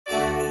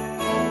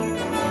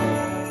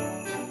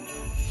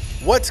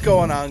What's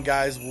going on,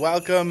 guys?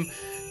 Welcome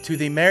to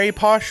the Merry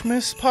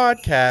Poshmas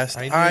podcast.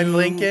 I'm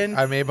Lincoln.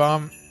 I'm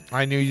Abomb.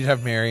 I knew you'd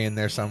have Mary in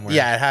there somewhere.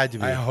 Yeah, it had to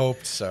be. I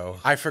hoped so.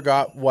 I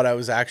forgot what I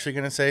was actually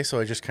going to say,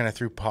 so I just kind of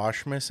threw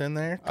Poshmas in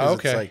there.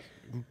 Okay.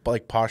 It's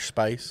like Posh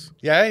Spice.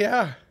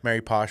 Yeah. Merry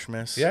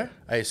Poshmas. Yeah.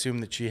 I assume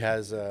that she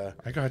has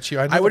I got you.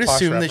 I would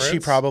assume that she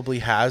probably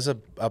has a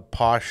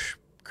posh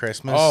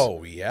Christmas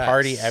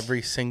party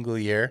every single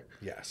year.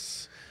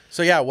 Yes.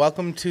 So yeah,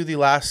 welcome to the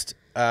last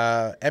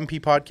MP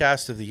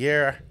podcast of the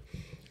year.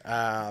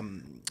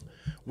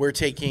 We're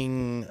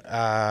taking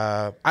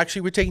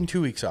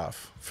 2 weeks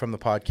off from the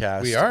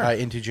podcast. We are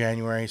into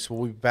January, so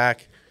we'll be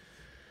back.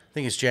 I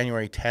think it's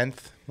January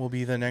 10th will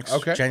be the next.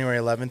 Okay. January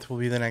 11th will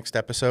be the next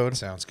episode.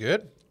 Sounds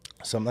good.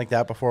 Something like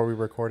that before we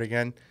record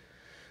again.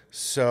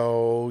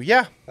 So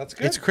yeah, that's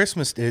good. It's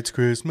Christmas. It's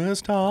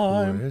Christmas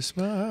time.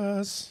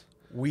 Christmas.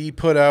 We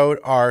put out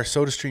our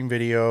SodaStream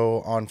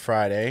video on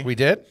Friday. We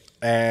did,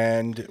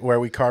 and where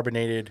we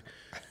carbonated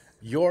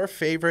your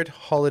favorite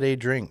holiday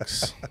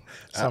drinks.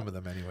 Some of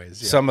them,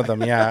 anyways. Yeah. Some of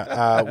them,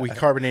 yeah. We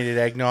carbonated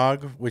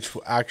eggnog, which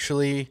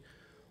actually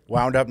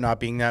wound up not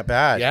being that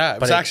bad. Yeah,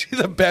 it was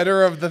actually the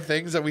better of the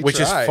things that we which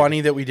tried. Is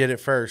funny that we did it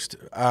first.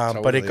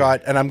 Totally. But it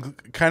got, and I'm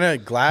kind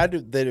of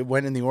glad that it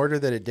went in the order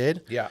that it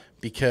did. Yeah.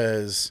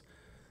 Because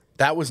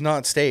that was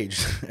not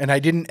staged, and I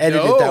didn't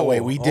edit it that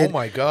way. We did. Oh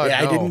my God, yeah,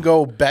 I didn't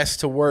go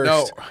best to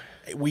worst. No.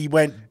 We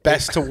went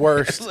best to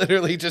worst. It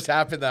literally just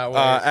happened that way.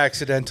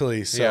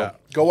 Accidentally. So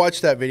go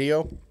watch that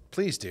video.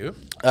 Please do.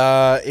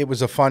 It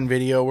was a fun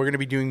video. We're going to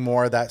be doing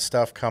more of that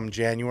stuff come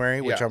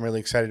January, which I'm really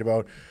excited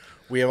about.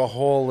 We have a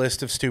whole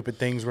list of stupid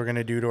things we're going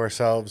to do to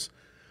ourselves.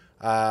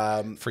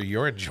 For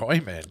your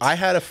enjoyment. I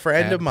had a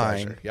friend of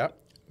mine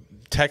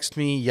text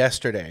me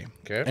yesterday.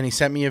 Okay. And he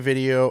sent me a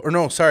video. Or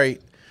no, sorry.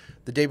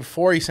 The day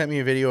before, he sent me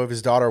a video of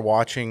his daughter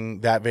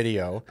watching that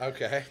video.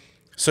 Okay.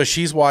 So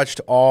she's watched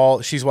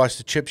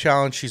the Chip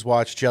Challenge, she's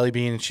watched Jelly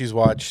Bean, and she's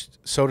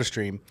watched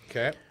SodaStream.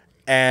 Okay.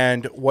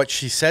 And what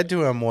she said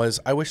to him was,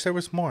 I wish there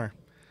was more.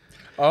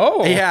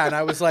 Oh. Yeah, and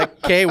I was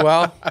like, okay,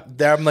 well,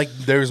 I'm like,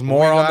 there's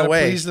more on the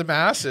way. Please the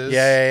masses.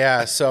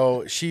 Yeah.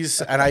 So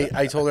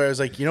I told her, I was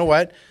like, you know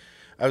what?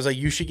 I was like,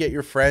 you should get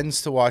your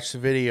friends to watch the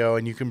video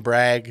and you can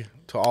brag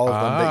to all of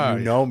them that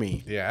you know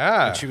me.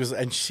 Yeah.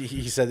 And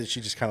he said that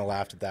she just kind of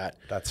laughed at that.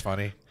 That's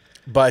funny.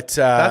 But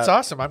that's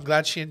awesome. I'm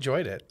glad she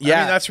enjoyed it. Yeah. I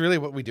mean, that's really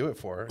what we do it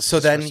for. So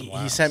then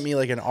he sent me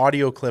like an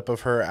audio clip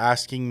of her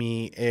asking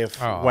me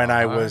if when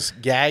I was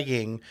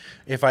gagging,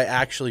 if I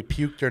actually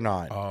puked or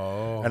not.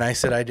 Oh. And I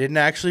said I didn't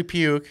actually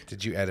puke.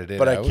 Did you edit it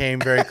But out? I came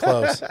very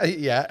close.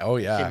 Yeah. Oh,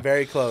 yeah. Came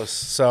very close.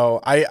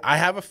 So I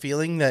have a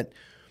feeling that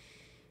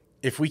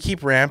if we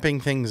keep ramping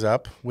things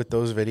up with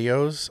those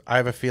videos, I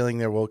have a feeling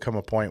there will come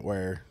a point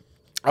where...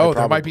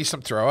 there might be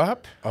some throw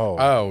up.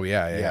 Oh,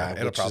 yeah.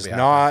 It'll probably happen.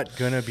 Not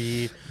gonna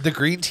be. The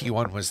green tea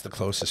one was the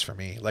closest for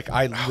me. Like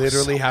I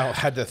literally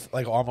had to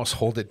like almost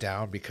hold it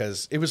down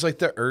because it was like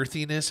the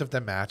earthiness of the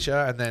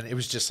matcha, and then it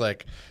was just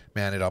like,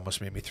 man, it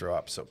almost made me throw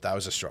up. So that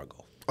was a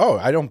struggle. Oh,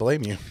 I don't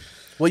blame you.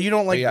 Well, you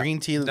don't like green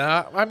tea.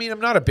 Nah, I mean,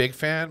 I'm not a big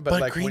fan, but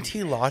like green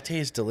tea latte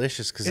is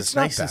delicious because it's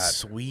not nice bad. and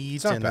sweet.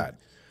 It's not bad.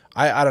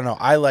 I don't know.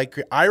 I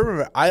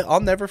remember. I'll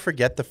never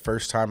forget the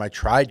first time I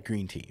tried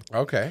green tea.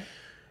 Okay.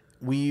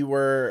 We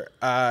were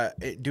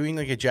doing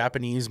like a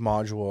Japanese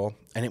module,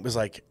 and it was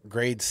like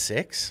grade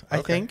 6,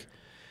 I think.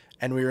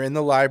 And we were in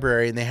the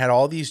library, and they had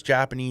all these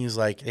Japanese,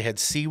 like they had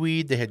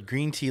seaweed, they had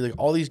green tea, like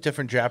all these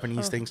different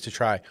Japanese things to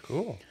try.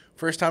 Cool.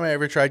 First time I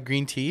ever tried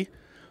green tea,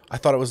 I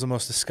thought it was the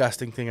most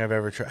disgusting thing I've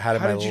ever had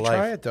in my life. How did you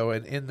try it though?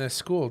 And in the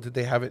school, did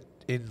they have it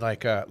in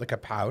like a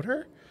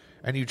powder?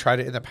 And you tried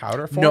it in the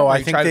powder form? No, or I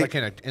you think tried they,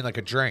 it like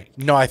a drink.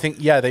 No, I think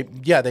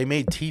they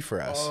made tea for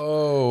us.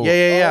 Oh,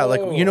 yeah. Like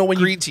you know when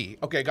green tea.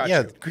 Okay, got you.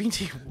 Yeah, green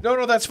tea.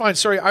 No, that's fine.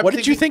 Sorry, what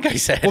did you think I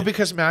said? Well,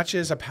 because matcha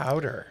is a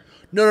powder.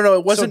 No,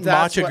 it wasn't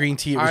matcha green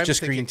tea. It was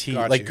just green tea,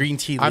 like green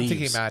tea leaves. I'm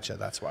thinking matcha.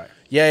 That's why.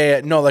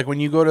 Yeah. No, like when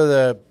you go to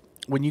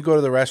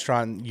the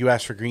restaurant, you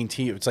ask for green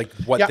tea. It's like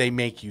what they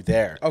make you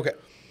there. Okay.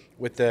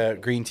 With the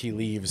green tea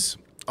leaves.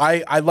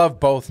 I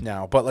love both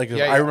now, but like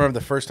I remember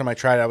the first time I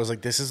tried it, I was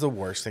like, this is the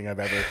worst thing I've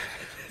ever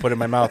put in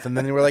my mouth. And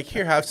then they were like,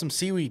 here, have some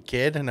seaweed,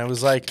 kid. And I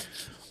was like,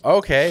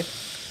 okay.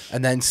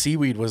 And then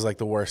seaweed was like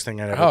the worst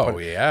thing I'd ever put. Oh,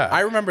 yeah.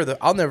 I remember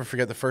I'll never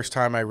forget the first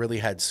time I really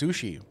had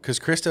sushi because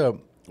Krista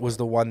was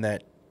the one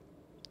that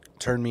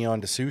turned me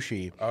on to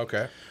sushi.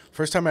 Okay.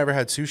 First time I ever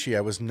had sushi,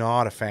 I was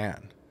not a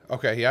fan.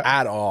 Okay, yeah.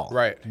 At all.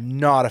 Right.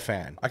 Not a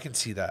fan. I can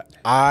see that.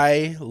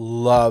 I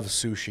love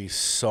sushi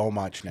so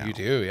much now. You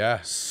do,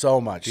 yeah.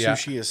 So much. Yeah.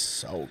 Sushi is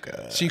so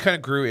good. So you kind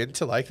of grew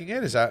into liking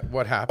it? Is that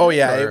what happened? Oh,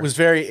 yeah. Or? It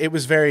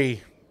was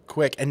very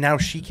quick. And now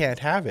she can't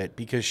have it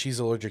because she's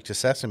allergic to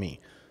sesame.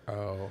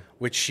 Oh.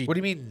 Which she... What do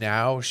you mean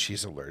now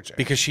she's allergic?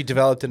 Because she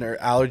developed an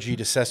allergy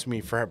to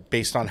sesame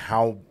based on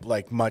how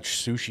like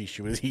much sushi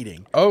she was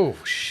eating. Oh,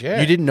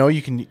 shit. You didn't know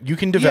you can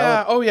develop...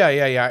 Yeah. Oh,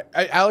 yeah.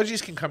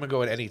 Allergies can come and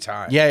go at any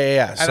time.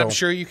 Yeah. And I'm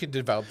sure you can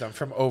develop them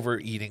from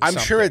overeating something.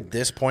 I'm sure at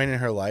this point in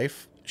her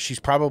life, she's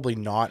probably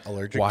not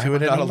allergic to it anymore.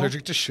 Why am I not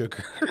allergic to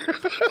sugar?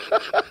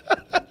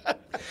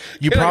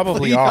 You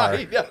probably are.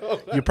 I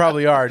know. You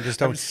probably are. Just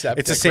don't. It's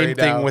the same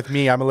thing with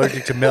me. I'm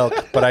allergic to milk,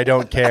 but I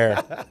don't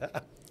care.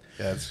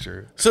 That's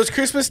true. So it's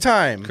Christmas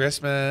time.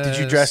 Christmas. Did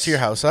you dress your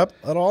house up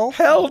at all?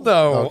 Hell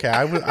no. Okay,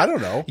 I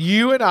don't know.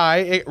 You and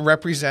I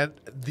represent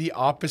the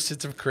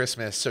opposites of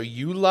Christmas. So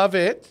you love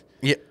it.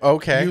 Yeah.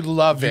 Okay. You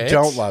love it. You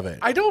don't love it.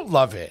 I don't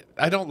love it.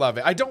 I don't love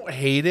it. I don't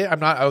hate it. I'm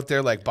not out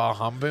there like bah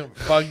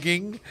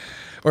humbugging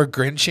or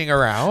grinching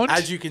around.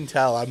 As you can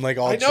tell, I'm like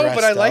all. I know,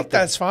 but I like that.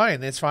 that. It's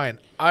fine. It's fine.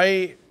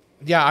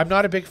 I'm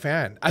not a big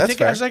fan. I think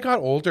fair. as I got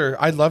older,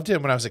 I loved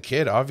it when I was a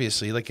kid,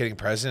 obviously, like getting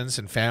presents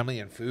and family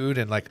and food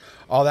and like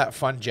all that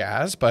fun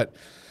jazz. But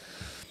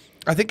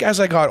I think as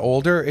I got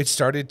older, it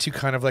started to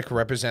kind of like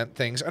represent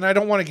things. And I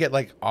don't want to get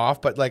like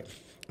off, but like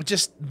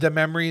just the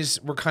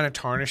memories were kind of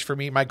tarnished for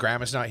me. My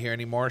grandma's not here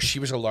anymore. She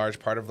was a large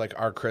part of like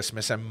our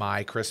Christmas and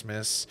my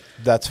Christmas.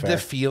 That's fair. The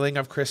feeling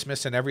of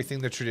Christmas and everything,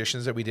 the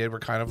traditions that we did were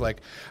kind of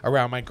like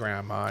around my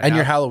grandma. And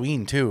your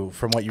Halloween too,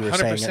 from what you were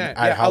 100%. saying.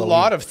 Yeah, a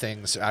lot of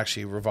things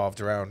actually revolved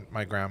around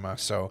my grandma.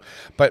 So,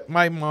 but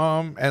my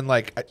mom and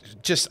like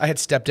I had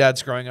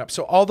stepdads growing up.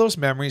 So all those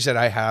memories that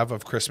I have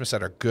of Christmas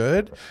that are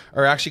good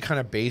are actually kind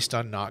of based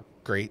on not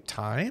great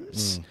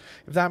times,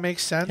 if that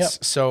makes sense. Yep.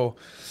 So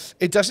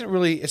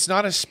it's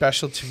not as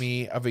special to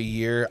me of a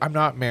year. I'm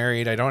not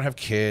married. I don't have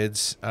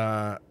kids.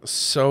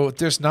 So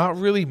there's not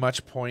really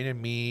much point in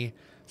me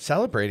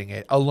celebrating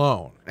it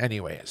alone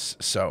anyways.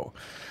 So,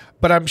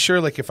 but I'm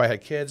sure like if I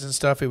had kids and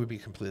stuff, it would be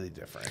completely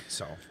different.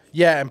 So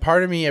yeah, and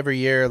part of me every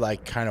year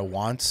like kind of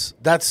wants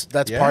that's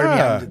part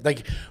of me. I'm,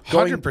 like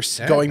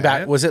 100%, going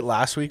back. man. Was it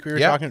last week we were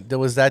talking?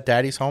 Was that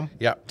Daddy's Home?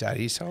 Yep,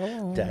 Daddy's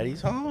Home.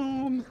 Daddy's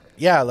Home.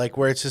 Yeah, like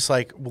where it's just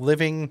like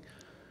living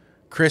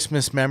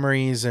Christmas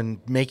memories and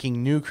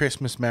making new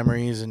Christmas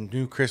memories and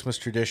new Christmas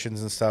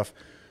traditions and stuff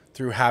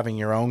through having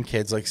your own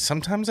kids. Like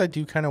sometimes I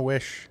do kind of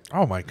wish.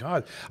 Oh my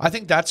God. I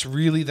think that's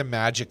really the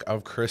magic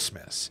of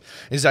Christmas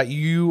is that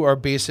you are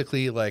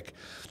basically like,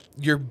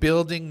 you're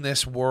building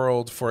this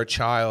world for a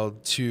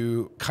child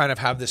to kind of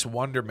have this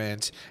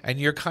wonderment and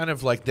you're kind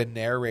of like the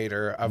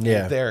narrator of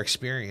their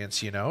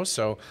experience, you know?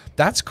 So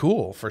that's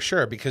cool for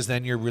sure because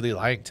then you're really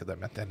lying to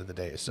them at the end of the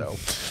day. So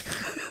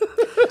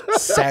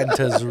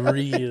Santa's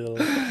real.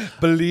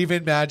 Believe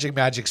in magic.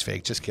 Magic's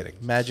fake. Just kidding.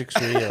 Magic's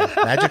real.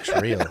 Magic's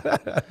real.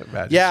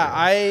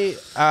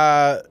 Magic's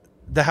real.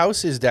 The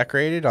house is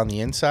decorated on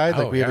the inside.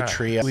 Like we have a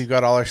tree. We've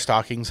got all our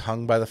stockings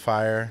hung by the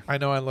fire. I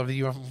know. I love that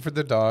you have them for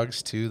the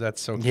dogs too.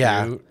 That's so cute.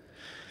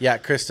 Yeah.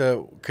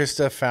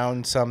 Krista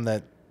found some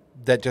that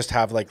just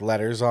have like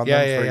letters on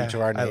them for each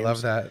of our names. I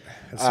love that.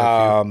 That's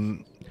so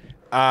cute.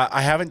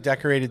 I haven't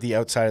decorated the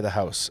outside of the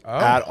house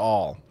at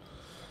all.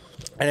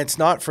 And it's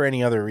not for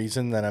any other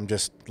reason than I'm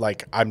just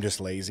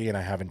lazy and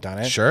I haven't done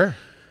it. Sure.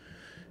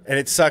 And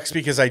it sucks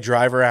because I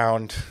drive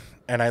around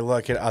and I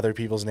look at other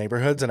people's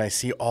neighborhoods and I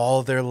see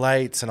all their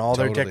lights and all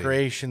their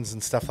decorations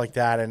and stuff like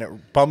that. And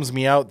it bums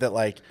me out that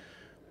like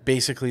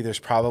basically there's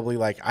probably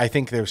like, I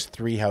think there's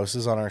 3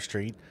 houses on our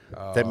street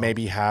that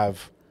maybe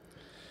have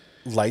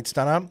lights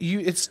done up.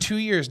 It's 2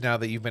 years now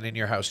that you've been in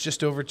your house,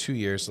 just over 2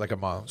 years, like a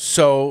month.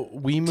 So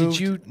we moved. Did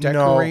you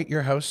decorate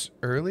your house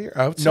earlier?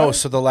 Outside? No.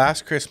 So the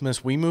last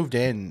Christmas we moved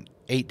in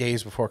 8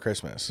 days before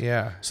Christmas.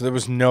 Yeah. So there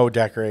was no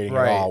decorating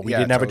at all. We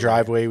didn't have a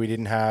driveway. We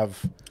didn't have.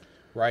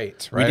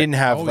 Right. We didn't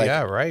have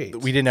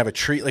We didn't have a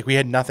tree. Like we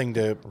had nothing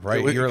to.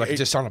 Right. You were like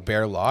just on a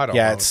bare lot.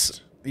 Yeah.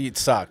 Almost. It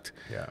sucked.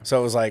 Yeah. So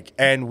it was like,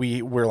 and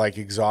we were like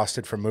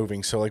exhausted from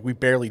moving. So like we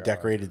barely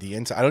decorated the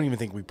inside. I don't even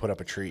think we put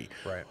up a tree.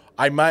 Right.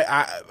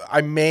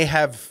 I may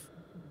have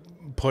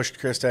pushed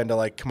Krista into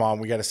like, come on,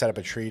 we got to set up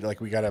a tree.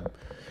 Like we got to,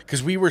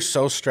 because we were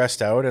so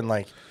stressed out and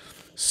like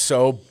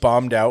so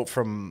bummed out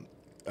from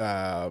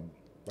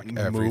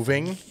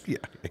moving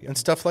and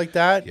stuff like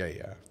that. Yeah.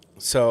 Yeah.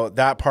 So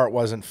that part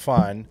wasn't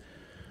fun.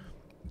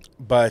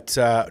 But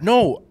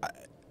no,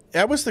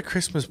 that was the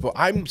Christmas book.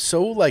 I'm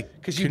so like,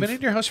 because you've been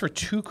in your house for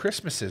 2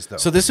 Christmases though.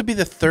 So this would be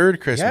the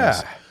 3rd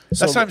Christmas. Yeah.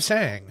 That's what I'm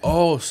saying.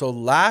 Oh, so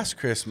last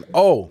Christmas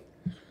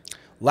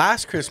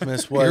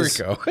was.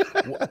 Here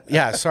we go.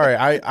 Yeah, sorry.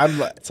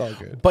 I'm. It's all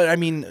good. But I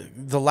mean,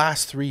 the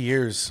last 3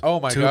 years. Oh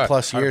my 2 God,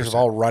 plus years 100%. have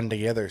all run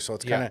together. So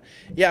it's kind of.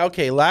 Yeah.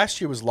 Okay.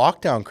 Last year was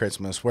lockdown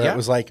Christmas, where it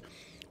was like,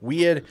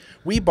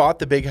 we bought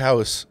the big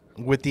house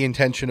with the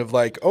intention of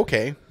like,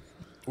 okay,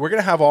 we're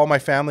gonna have all my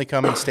family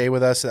come and stay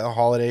with us at the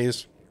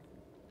holidays.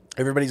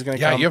 Everybody's going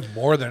to come. Yeah, you have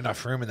more than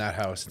enough room in that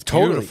house. It's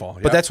totally beautiful.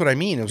 But that's what I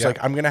mean. It was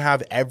like, I'm going to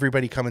have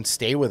everybody come and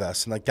stay with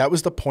us. And like, that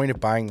was the point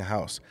of buying the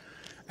house.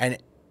 And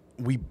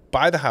we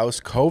buy the house,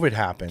 COVID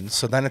happens.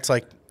 So then it's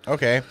like,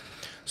 okay,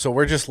 so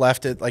we're just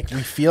left at like,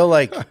 we feel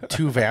like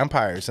 2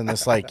 vampires in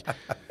this, like,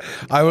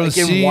 I will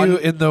see you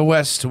in the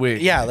West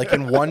Wing. Yeah. Like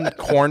in one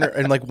corner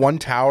and like one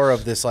tower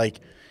of this like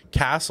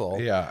castle.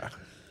 Yeah.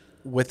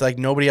 With like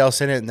nobody else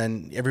in it, and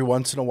then every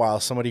once in a while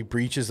somebody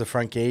breaches the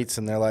front gates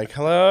and they're like,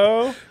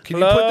 "Hello, can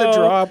you put the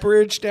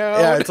drawbridge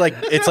down?" Yeah,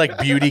 it's like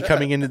Beauty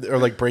coming into or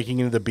like breaking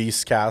into the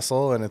Beast's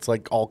castle, and it's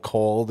like all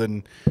cold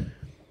and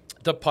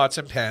The pots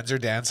and pans are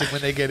dancing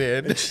when they get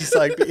in. And she's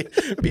like,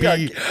 be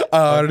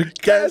our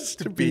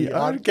guest, be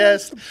our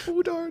guest.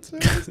 Who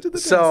dances to the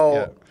So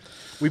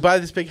dance? we buy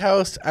this big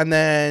house, and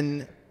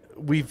then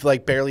we've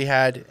like barely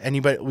had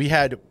anybody. We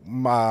had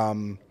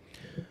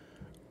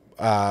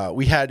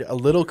a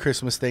little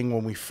Christmas thing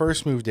when we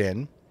first moved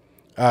in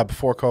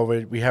before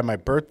COVID. We had my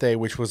birthday,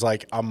 which was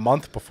like a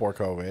month before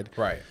COVID.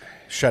 Right.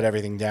 Shut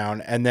everything down.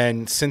 And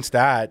then since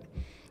that,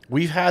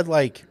 we've had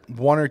like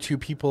one or two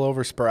people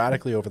over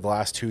sporadically over the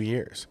last 2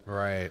 years.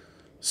 Right.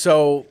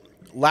 So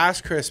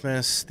last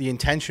Christmas, the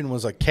intention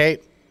was like, okay,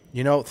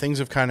 you know, things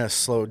have kind of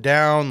slowed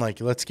down. Like,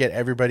 let's get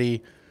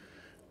everybody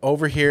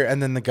over here.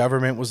 And then the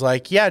government was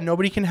like, yeah,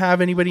 nobody can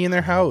have anybody in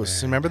their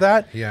house. Remember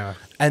that? Yeah.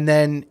 And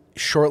then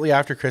shortly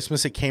after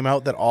Christmas, it came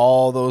out that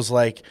all those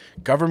like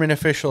government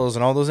officials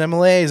and all those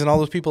MLAs and all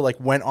those people like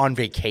went on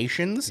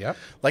vacations, Yep.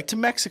 like to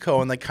Mexico,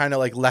 and like kind of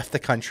like left the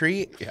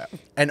country. Yeah.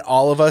 And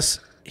all of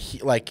us,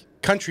 like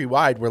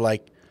countrywide, were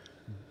like,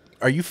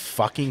 "Are you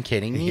fucking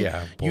kidding me?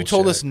 Yeah, You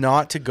told bullshit. us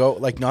not to go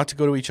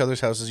to each other's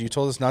houses. You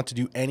told us not to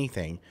do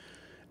anything,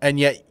 and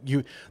yet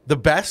you." The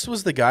best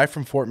was the guy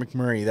from Fort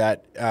McMurray,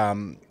 that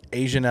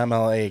Asian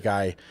MLA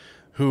guy,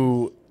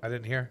 who I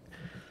didn't hear.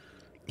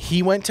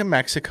 he went to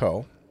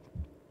Mexico.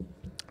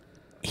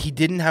 He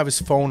didn't have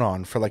his phone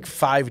on for like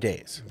 5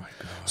 days. Oh my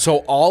God. So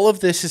all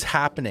of this is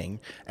happening.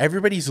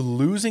 Everybody's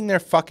losing their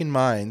fucking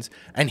minds,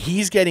 and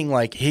he's getting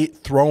like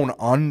thrown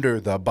under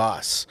the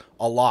bus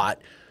a lot.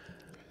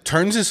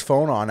 Turns his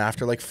phone on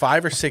after like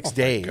 5 or 6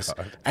 days,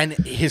 and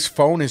his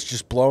phone is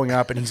just blowing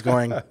up, and he's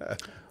going,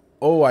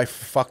 "Oh, I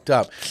fucked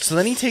up." So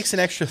then he takes an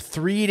extra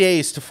 3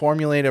 days to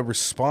formulate a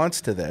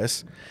response to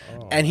this,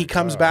 and he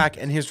comes back,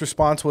 and his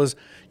response was,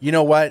 "You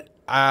know what?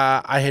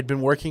 I had been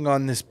working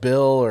on this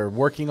bill or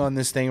working on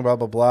this thing, blah,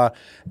 blah, blah,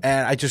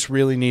 and I just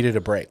really needed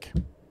a break."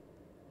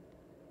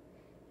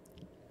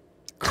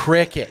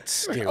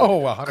 Crickets, dude. Oh,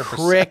 100%.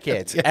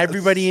 Crickets. Yes.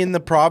 Everybody in the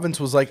province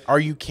was like, "Are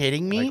you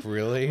kidding me? Like,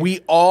 really? We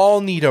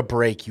all need a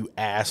break, you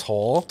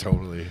asshole."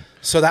 Totally.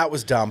 So that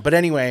was dumb. But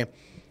anyway,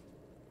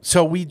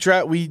 so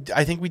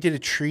I think we did a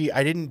tree.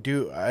 I didn't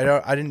do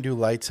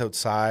lights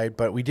outside,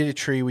 but we did a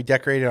tree. We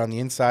decorated on the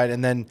inside,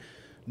 and then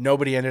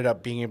nobody ended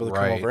up being able to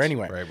come over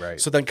anyway.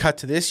 Right. So then cut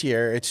to this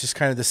year, it's just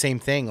kind of the same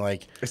thing.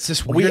 Like, It's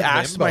this we weird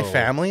asked limbo. my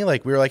family,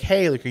 like we were like,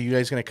 "Hey, like, are you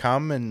guys going to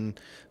come and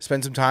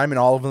spend some time?" And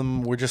all of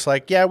them were just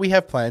like, "Yeah, we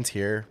have plans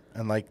here."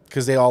 And like,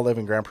 because they all live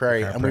in Grand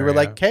Prairie. And we were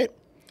like, "Okay,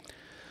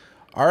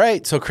 all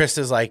right." So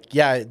Krista's like,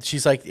 "Yeah,"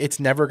 she's like, "It's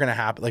never going to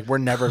happen. Like, we're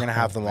never going to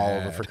have them all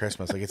over for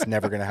Christmas. Like, it's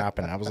never going to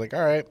happen." I was like,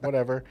 "All right,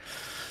 whatever."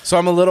 So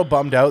I'm a little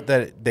bummed out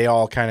that they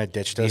all kind of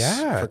ditched us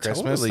for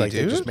Christmas. Totally, like,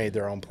 dude. they just made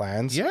their own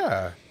plans.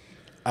 Yeah.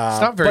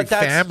 It's not a very but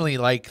that's-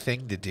 family-like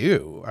thing to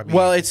do. I mean,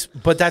 Well,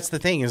 but that's the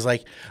thing is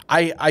like,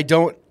 I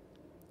don't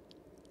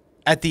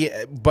at the,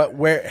 but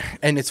where,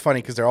 and it's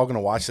funny because they're all going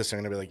to watch this. They're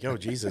going to be like, "Yo,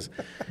 Jesus."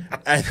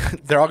 And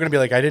they're all going to be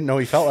like, "I didn't know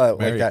he felt like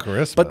Merry that."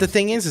 Christmas. But the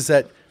thing is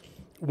that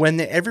when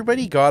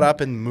everybody got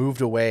up and moved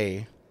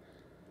away,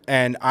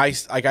 and I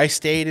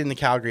stayed in the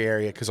Calgary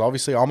area because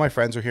obviously all my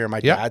friends are here.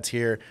 My dad's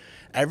here.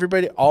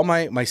 Everybody, all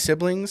my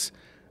siblings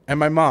and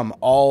my mom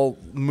all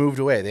moved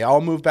away. They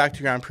all moved back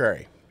to Grand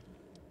Prairie.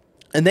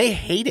 And they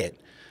hate it.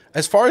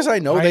 As far as I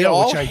know, they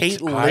all hate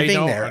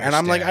living there. And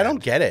I'm like, I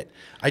don't get it.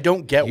 I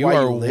don't get why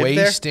you live there. You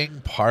are wasting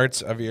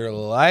parts of your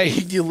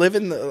life. You live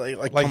in the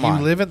like come on.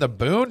 You live in the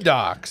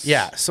boondocks.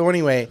 Yeah. So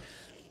anyway,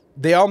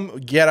 they all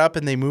get up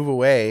and they move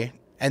away,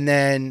 and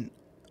then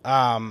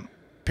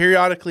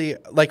periodically,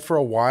 like for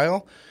a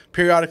while,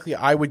 periodically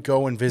I would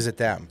go and visit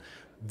them.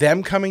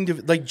 Them coming to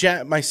like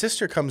my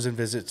sister comes and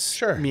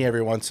visits me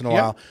every once in a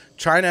while.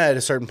 China at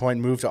a certain point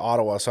moved to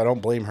Ottawa, so I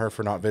don't blame her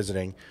for not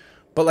visiting.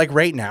 But like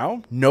right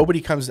now,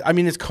 nobody comes. I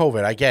mean, it's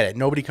COVID. I get it.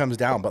 Nobody comes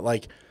down. But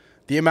like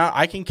the amount,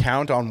 I can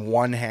count on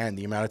one hand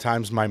the amount of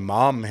times my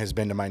mom has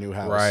been to my new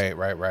house.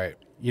 Right.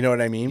 You know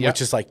what I mean? Yep.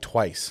 Which is like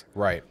twice.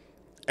 Right.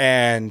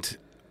 And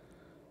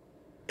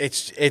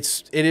it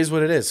is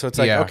what it is. So it's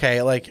like,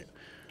 okay, like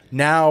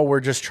now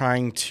we're just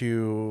trying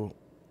to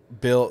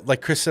build,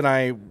 like Chris and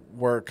I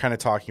were kind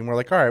of talking. We're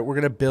like, all right, we're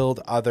just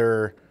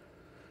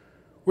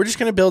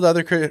going to build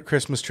other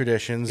Christmas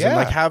traditions and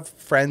like have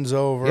friends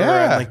over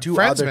and like do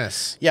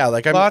Friendsmas.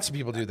 Lots of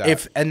people do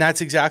that. And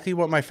that's exactly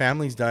what my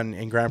family's done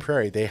in Grand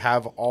Prairie. They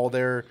have all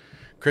their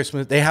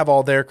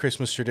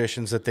Christmas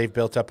traditions that they've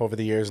built up over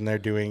the years and they're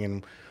doing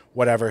and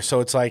whatever. So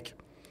it's like,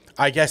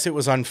 I guess it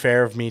was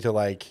unfair of me to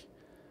like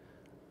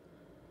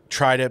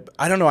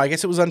I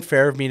guess it was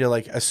unfair of me to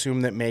like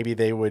assume that maybe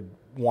they would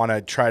want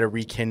to try to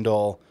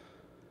rekindle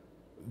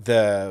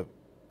the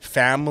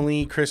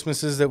family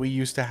Christmases that we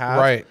used to have.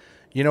 Right.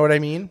 You know what I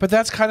mean? But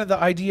that's kind of the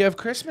idea of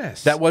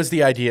Christmas. That was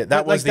the idea.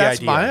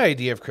 That's my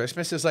idea of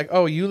Christmas. Is like,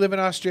 oh, you live in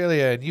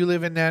Australia and you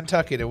live in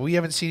Nantucket and we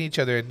haven't seen each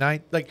other in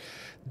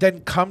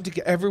then come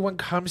together. Everyone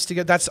comes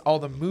together. That's all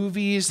the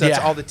movies. That's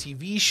all the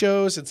TV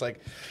shows. It's like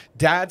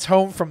dad's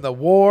home from the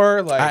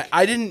war. Like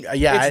I didn't.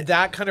 Yeah, it's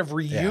that kind of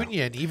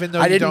reunion. Even though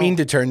I didn't mean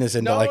to turn this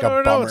into a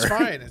bummer. No, it's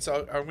fine.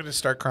 I'm going to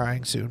start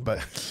crying soon, but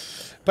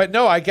But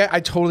no, I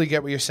totally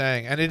get what you're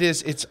saying. And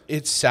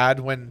it's sad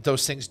when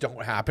those things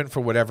don't happen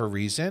for whatever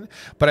reason.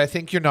 But I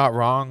think you're not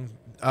wrong.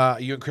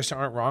 You and Krista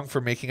aren't wrong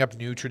for making up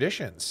new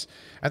traditions.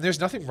 And there's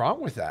nothing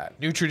wrong with that.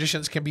 New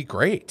traditions can be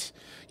great.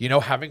 You know,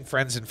 having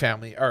friends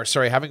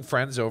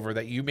over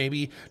that you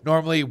maybe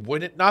normally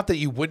wouldn't, not that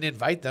you wouldn't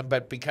invite them,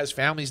 but because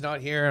family's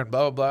not here and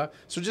blah, blah, blah.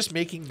 So just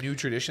making new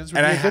traditions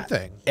would be a good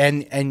thing.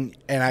 And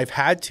I've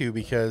had to,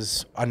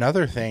 because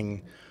another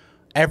thing,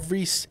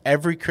 every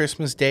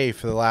Christmas day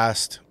for the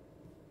last,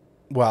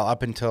 well,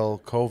 up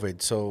until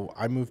COVID. So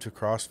I moved to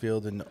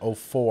Crossfield in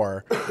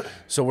 2004.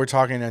 So we're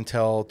talking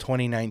until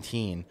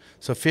 2019.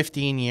 So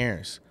 15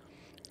 years.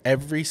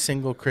 Every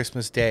single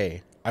Christmas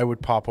day, I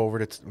would pop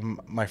over to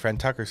my friend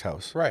Tucker's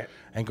house. Right.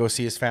 And go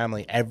see his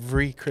family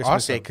every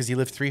Christmas day, because he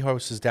lived 3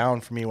 houses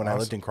down from me when I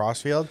lived in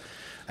Crossfield.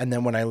 And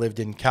then when I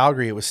lived in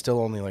Calgary, it was still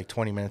only like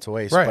 20 minutes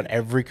away. So, but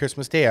every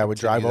Christmas day, I would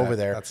drive over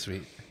there. That's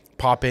sweet.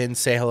 Pop in,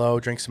 say hello,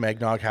 drink some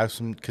eggnog, have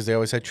some, because they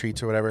always had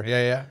treats or whatever.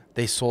 Yeah, yeah.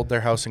 They sold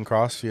their house in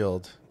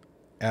Crossfield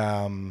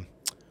in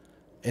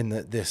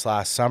this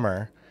last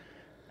summer.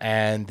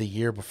 And the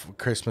year before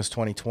Christmas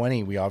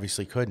 2020, we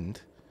obviously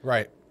couldn't.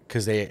 Right.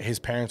 Because his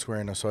parents were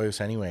in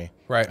Osoyoos anyway.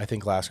 Right. I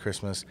think last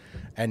Christmas.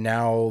 And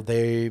now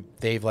they've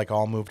like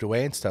all moved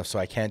away and stuff. So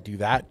I can't do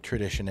that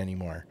tradition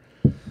anymore.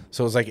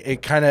 So it's like,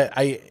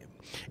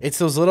 it's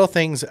those little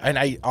things.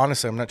 And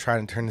honestly, I'm not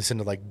trying to turn this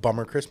into like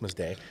bummer Christmas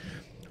day.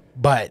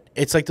 But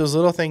it's like those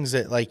little things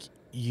that like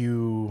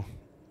you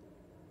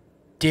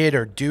did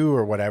or do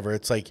or whatever.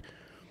 It's like,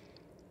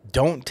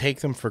 don't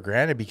take them for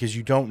granted, because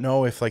you don't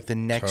know if like the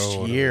next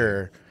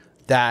year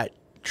that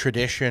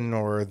tradition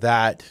or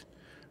that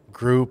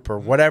group or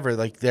whatever,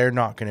 like they're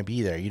not going to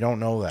be there. You don't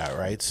know that,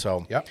 right?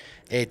 So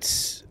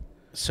that's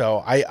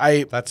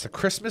the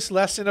Christmas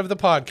lesson of the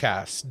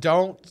podcast.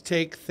 Don't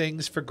take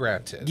things for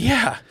granted.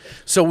 Yeah.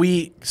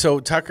 So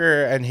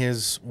Tucker and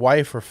his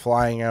wife are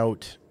flying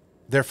out.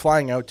 They're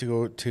flying out to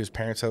go to his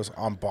parents' house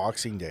on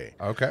Boxing Day.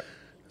 Okay.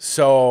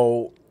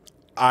 So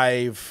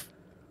I've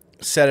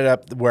set it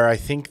up where I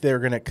think they're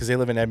going to, because they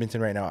live in Edmonton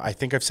right now. I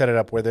think I've set it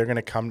up where they're going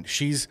to come.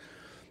 She's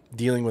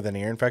dealing with an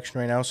ear infection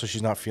right now, so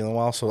she's not feeling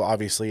well. So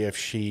obviously if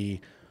she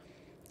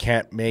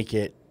can't make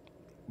it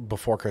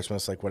before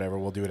Christmas, like whatever,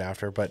 we'll do it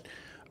after. But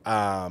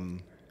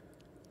I'm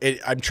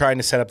trying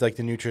to set up like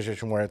the new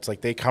tradition where it's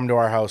like they come to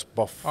our house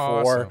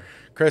before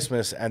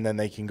Christmas, and then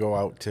they can go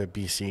out to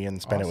BC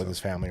and spend it with his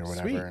family or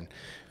whatever. Sweet. And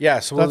yeah,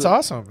 so that's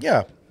awesome.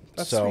 Yeah.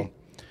 That's sweet.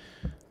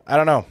 I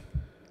don't know.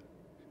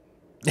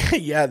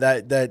 Yeah,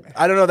 that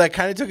I don't know, that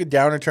kind of took a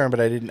downer turn, but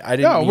I didn't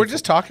No, we're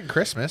just talking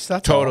Christmas.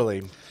 That's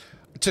totally. All.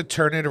 To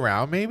turn it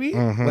around, maybe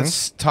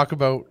let's talk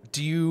about.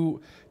 Do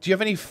you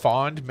have any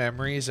fond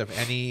memories of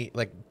any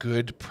like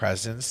good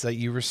presents that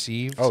you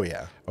received? Oh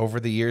yeah, over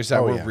the years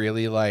that were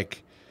really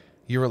like,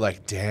 you were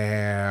like,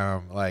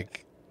 damn,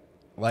 like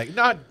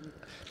not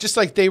just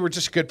like they were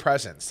just good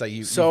presents that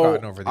you've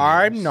gotten over the years.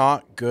 I'm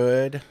not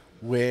good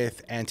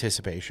with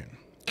anticipation.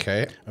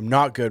 Okay, I'm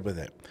not good with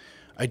it.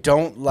 I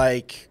don't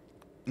like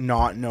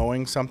not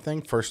knowing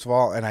something, first of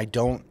all, and I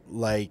don't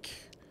like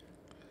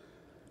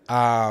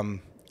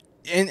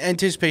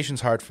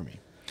anticipation's hard for me.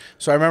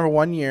 So I remember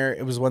one year,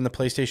 it was when the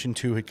PlayStation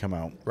 2 had come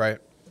out. Right.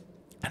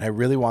 And I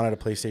really wanted a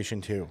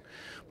PlayStation 2.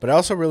 But I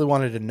also really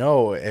wanted to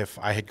know if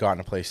I had gotten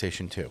a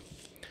PlayStation 2.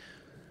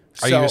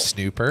 Are you a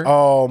snooper?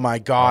 Oh my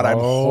God, I'm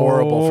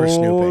horrible for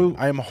snooping.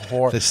 I'm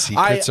horrible. The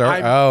secrets are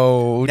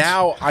out.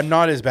 Now, I'm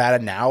not as bad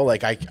at now.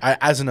 Like, I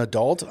as an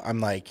adult, I'm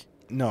like,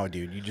 no,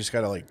 dude, you just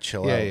got to like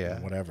chill out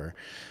and whatever.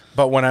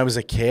 But when I was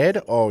a kid,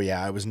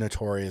 I was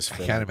notorious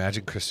for I can't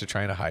imagine Krista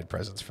trying to hide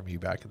presents from you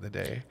back in the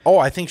day. Oh,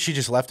 I think she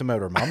just left them at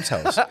her mom's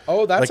house.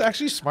 Oh, that's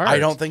actually smart. I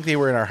don't think they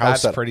were in our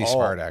house. That's pretty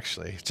smart,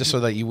 actually. Just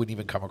so that you wouldn't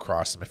even come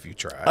across them if you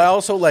tried. I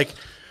also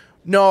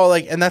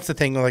and that's the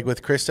thing, like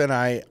with Krista and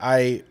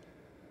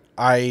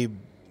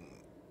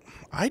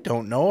I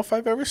don't know if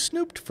I've ever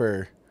snooped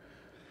for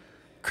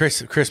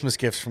Christmas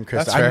gifts from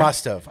Krista. I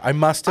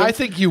must have. I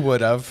think you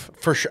would have.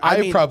 For sure.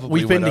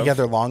 We've been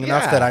together long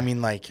enough that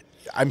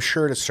I'm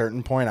sure at a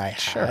certain point I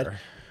had.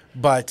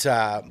 But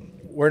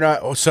we're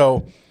not.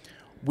 So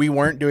we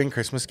weren't doing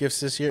Christmas gifts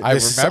this year.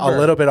 This is a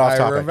little bit off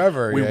topic. I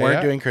remember. We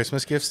weren't doing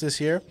Christmas gifts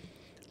this year.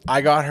 I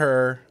got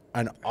her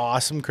an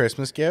awesome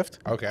Christmas gift.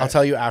 Okay. I'll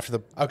tell you after the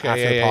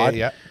pod.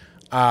 Yeah.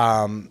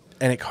 And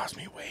it cost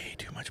me way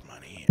too much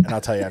money. And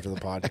I'll tell you after the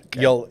pod.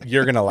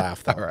 You're gonna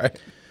laugh though. All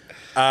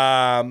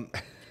right.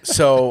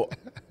 So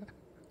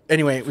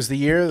anyway, it was the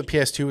year the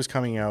PS2 was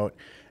coming out,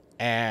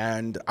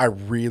 and I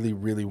really,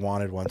 really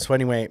wanted one. So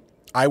anyway,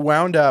 I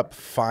wound up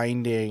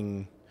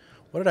finding,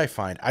 what did I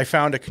find? I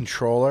found a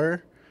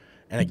controller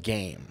and a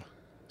game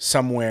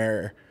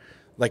somewhere.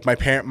 Like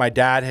my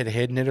dad had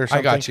hidden it or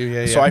something. I got you,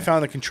 yeah. So I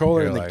found the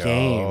controller in the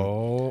game.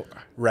 Oh.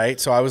 Right?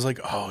 So I was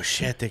like, oh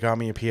shit, they got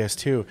me a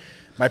PS2.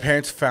 My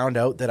parents found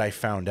out that I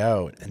found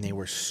out, and they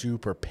were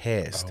super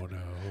pissed. Oh, no.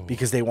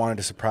 Because they wanted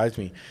to surprise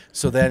me.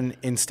 So then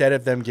instead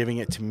of them giving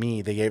it to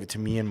me, they gave it to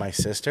me and my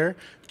sister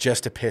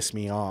just to piss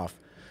me off.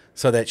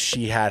 so that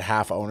she had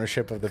half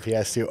ownership of the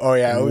PS2. Oh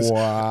yeah, it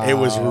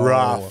was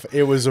rough.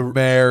 It was a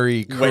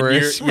Merry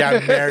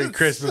Christmas. Merry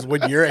Christmas.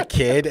 When you're a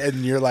kid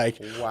and you're like,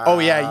 oh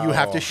yeah, you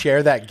have to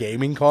share that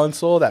gaming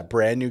console, that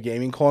brand new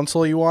gaming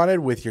console you wanted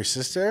with your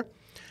sister.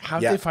 How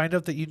did they find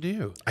out that you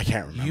knew? I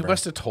can't remember. You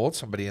must have told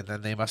somebody, and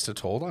then they must have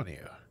told on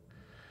you.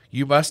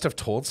 You must have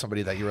told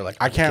somebody that you were like,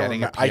 I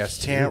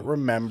can't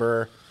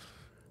remember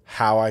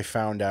how I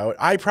found out.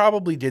 I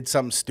probably did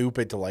something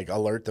stupid to like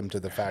alert them to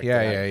the fact.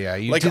 Yeah.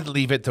 You didn't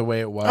leave it the way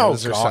it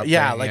was. Oh or God, something.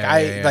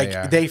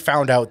 Yeah, they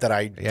found out that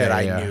I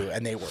knew,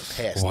 and they were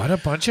pissed. What a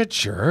bunch of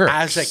jerks!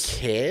 As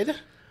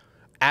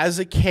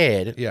a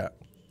kid. Yeah.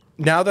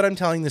 Now that I'm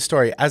telling the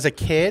story, as a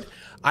kid,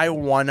 I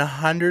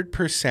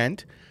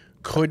 100%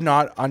 could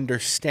not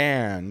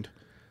understand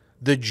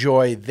the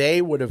joy they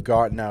would have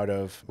gotten out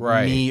of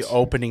me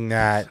opening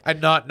that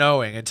and not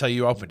knowing until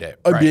you opened it,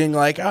 being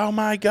like, "Oh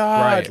my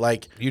God!"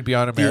 Like you'd be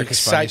on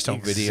America's Funniest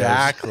Home Videos,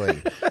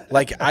 exactly.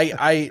 Like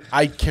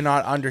I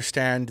cannot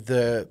understand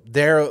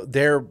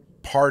their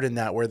part in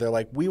that, where they're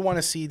like, "We want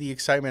to see the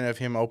excitement of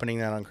him opening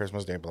that on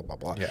Christmas Day," blah blah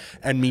blah,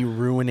 and me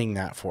ruining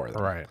that for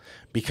them, right?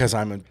 Because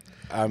I'm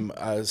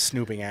a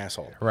snooping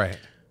asshole, right?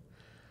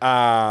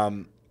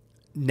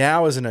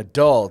 Now as an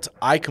adult,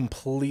 I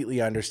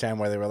completely understand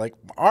why they were like,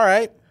 all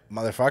right,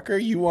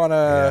 motherfucker, you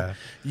wanna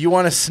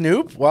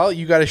snoop? Well,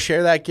 you got to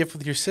share that gift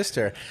with your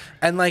sister.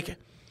 And like,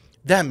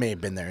 that may have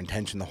been their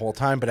intention the whole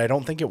time, but I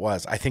don't think it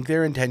was. I think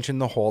their intention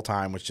the whole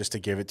time was just to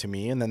give it to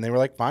me. And then they were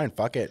like, fine,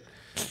 fuck it.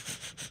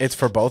 It's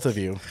for both of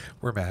you.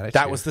 We're mad at you.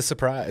 That was the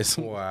surprise.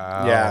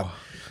 Wow. Yeah.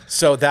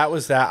 So that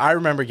was that. I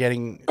remember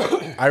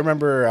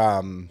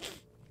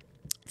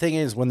thing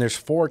is, when there's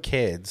 4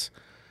 kids,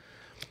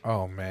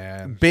 oh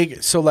man,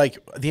 big. So like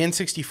the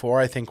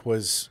N64, I think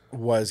was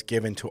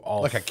given to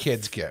all, like a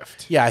kid's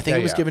gift. Yeah, I think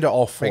it was given to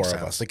all 4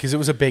 of us, because it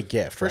was a big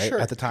gift for sure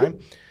at the time.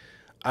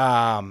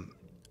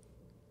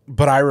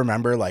 But I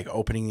remember like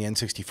opening the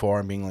N64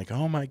 and being like,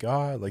 oh my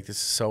God, like this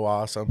is so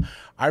awesome.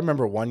 I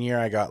remember one year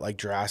I got like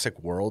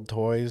Jurassic World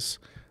toys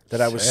that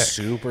I was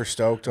super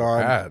stoked on.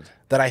 Rad.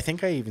 That I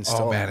think I even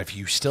still. Oh man, if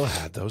you still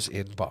had those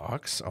in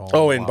box.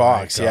 In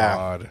box,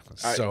 God.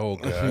 So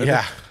good.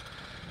 Yeah.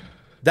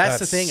 That's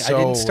the thing. So I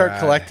didn't start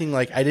collecting,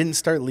 like, I didn't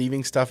start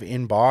leaving stuff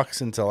in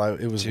box until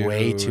it was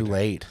way too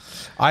late.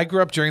 I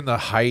grew up during the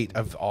height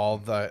of all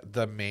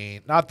the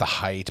main, not the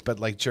height, but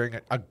like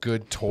during a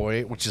good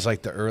toy, which is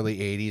like the early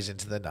 80s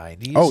into the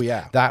 90s. Oh,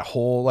 yeah. That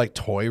whole like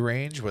toy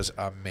range was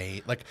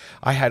amazing. Like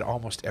I had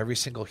almost every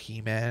single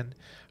He-Man.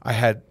 I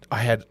had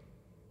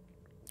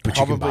But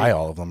you can buy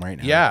all of them right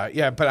now.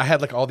 Yeah, but I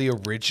had like all the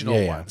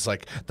original ones,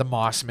 like the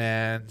Moss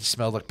Man,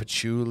 smelled like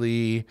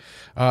patchouli.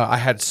 I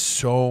had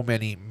so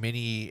many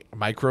mini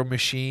micro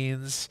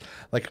machines.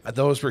 Like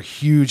those were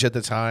huge at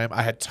the time.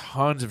 I had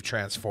tons of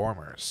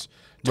Transformers.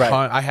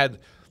 I had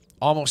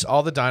almost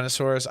all the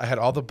dinosaurs. I had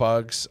all the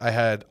bugs. I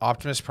had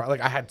Optimus Prime.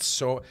 Like I had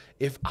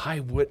if I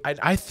would,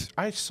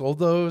 I sold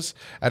those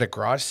at a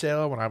garage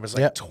sale when I was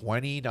like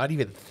 20, not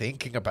even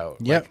thinking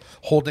about like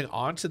holding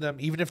on to them,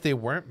 even if they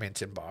weren't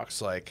mint in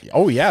box. Like,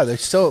 oh yeah,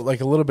 there's still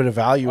like a little bit of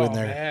value in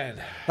there.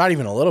 Man. Not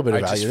even a little bit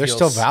of value. There's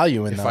still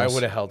value in those. If I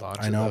would have held on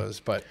to those,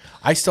 but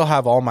I still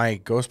have all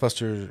my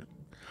Ghostbusters.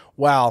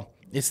 Well,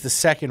 it's the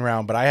second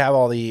round, but I have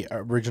all the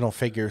original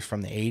figures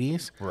from the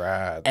 80s.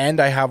 Rad. And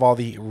I have all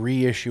the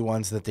reissue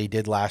ones that they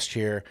did last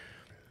year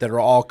that are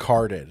all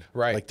carded.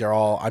 Right. Like they're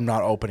all, I'm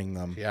not opening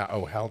them. Yeah.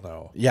 Oh, hell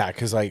no. Yeah,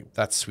 because like.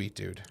 That's sweet,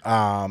 dude.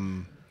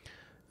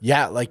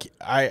 Yeah, like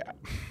I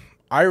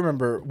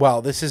remember,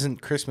 well, this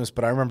isn't Christmas,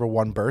 but I remember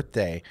one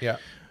birthday. Yeah.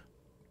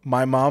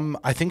 My mom,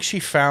 I think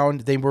she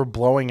found, they were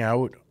blowing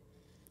out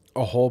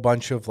a whole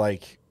bunch of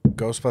like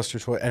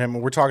Ghostbusters toys. And I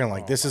mean, we're talking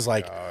like, this is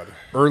like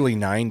early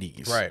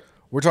 90s. Right.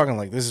 We're talking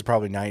like this is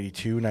probably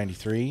 92,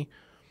 93,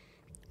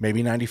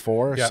 maybe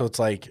 94. Yeah. So it's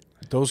like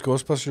those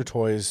Ghostbuster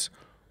toys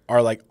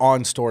are like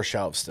on store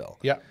shelves still.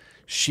 Yeah.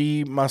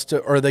 She must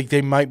have, or like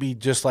they might be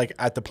just like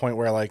at the point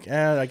where like,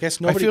 I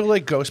guess nobody. I feel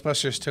like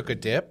Ghostbusters took a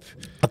dip.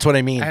 That's what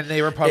I mean. And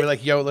they were probably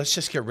like, yo, let's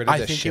just get rid of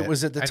this shit. I think it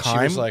was at the and time.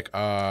 She was like,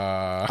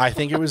 I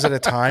think it was at a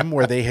time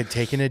where they had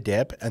taken a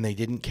dip and they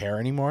didn't care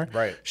anymore.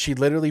 Right. She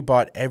literally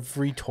bought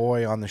every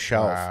toy on the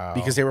shelf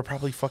because they were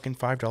probably fucking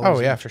 $5. Oh,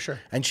 yeah, for sure.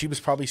 And she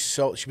was probably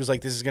she was like,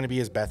 this is going to be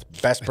his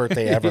best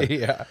birthday ever.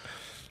 Yeah.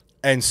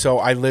 And so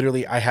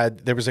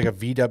there was like a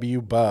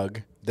VW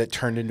Bug that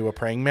turned into a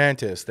praying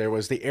mantis. There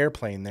was the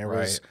airplane. There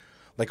was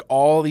like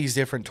all these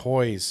different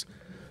toys,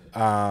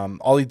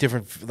 all these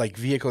different like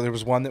vehicles. There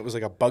was one that was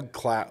like a bug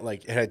clap,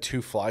 like it had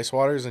 2 fly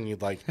swatters and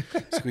you'd like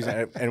squeeze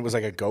it, and it was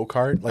like a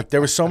go-kart. Like there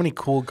were so many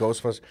cool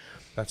Ghostbusters.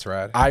 That's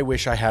rad. I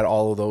wish I had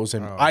all of those,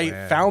 and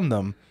found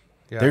them.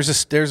 Yeah.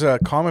 There's a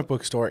comic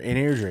book store in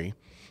Airdrie,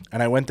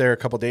 and I went there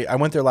I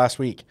went there last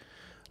week.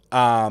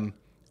 And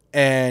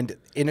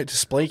in a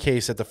display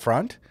case at the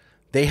front,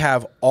 they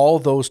have all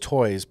those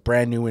toys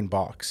brand new in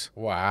box.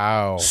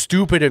 Wow.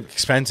 Stupid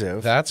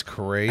expensive. That's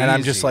crazy. And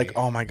I'm just like,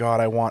 oh my God,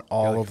 I want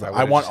all of them.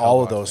 I want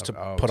all of those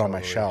to put on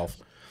my shelf.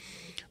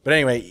 But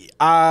anyway,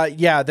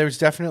 there's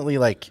definitely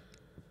like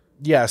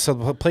Yeah, so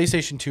the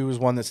PlayStation 2 is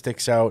one that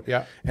sticks out.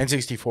 Yeah.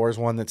 N64 is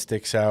one that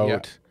sticks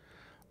out.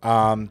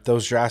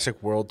 Those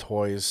Jurassic World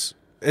toys.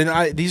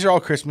 And these are all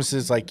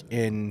Christmases like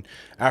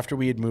after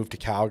we had moved to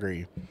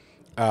Calgary,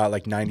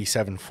 like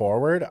 97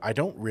 forward. I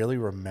don't really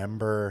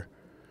remember.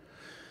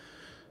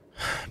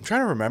 I'm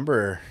trying to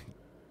remember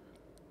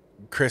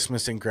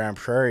Christmas in Grand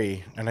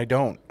Prairie, and I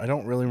don't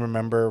really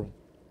remember.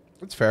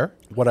 That's fair.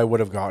 What I would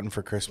have gotten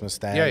for Christmas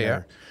then.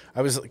 Yeah.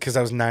 Because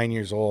I was 9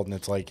 years old, and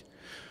it's like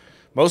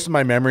most of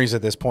my memories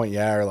at this point,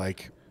 are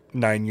like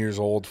 9 years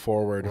old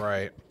forward.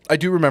 Right. I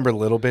do remember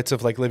little bits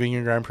of like living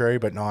in Grand Prairie,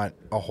 but not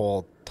a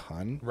whole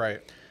ton.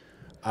 Right.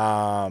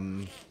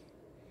 I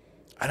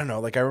don't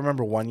know. Like I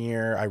remember one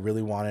year I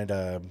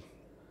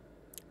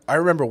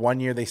remember one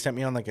year they sent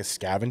me on like a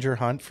scavenger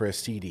hunt for a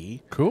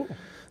CD. Cool.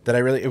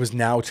 It was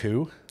Now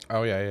Too.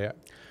 Oh yeah.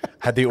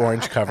 Had the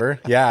orange cover.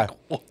 Yeah.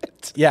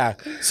 What? Yeah.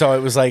 So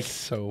it was like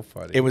So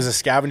funny. It was a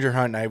scavenger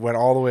hunt, and I went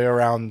all the way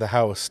around the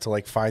house to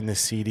like find this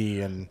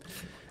CD, and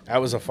that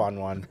was a fun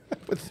one.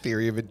 With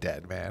Theory of a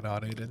Dead Man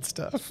on it and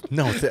stuff.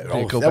 No,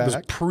 that was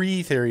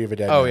pre-Theory of a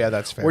Dead Oh, Man. yeah,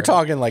 that's fair. We're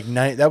talking like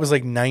that was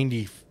like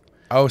 90.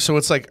 Oh, so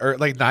it's like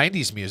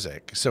 90s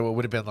music. So it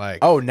would have been like...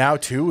 Oh, Now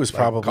Too was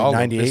probably call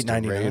 98, him Mr.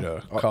 99.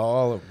 Raider.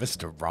 Call him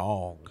Mr.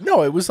 Wrong.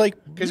 No, it was like...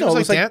 Because no, it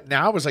was like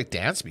now it was like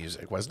dance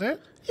music, wasn't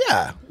it?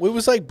 Yeah. It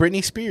was like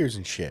Britney Spears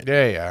and shit.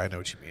 Yeah, I know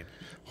what you mean.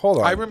 Hold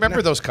on. I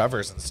remember those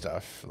covers and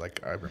stuff. Like,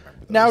 I remember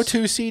those. Now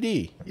Too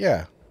CD.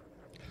 Yeah.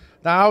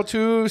 Now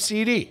Too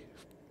CD.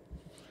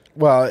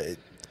 Well,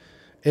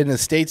 in the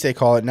States they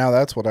call it... Now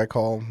that's what I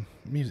call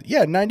music.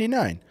 Yeah,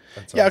 99.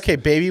 That's awesome. Okay,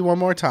 Baby One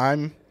More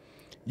Time.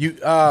 You...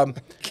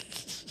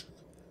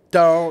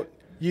 Don't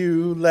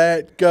you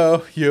let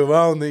go. You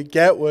only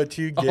get what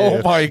you give.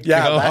 Oh, my God.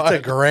 Yeah, that's a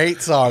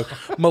great song.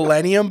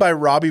 Millennium by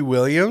Robbie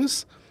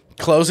Williams.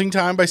 Closing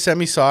Time by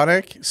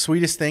Semisonic.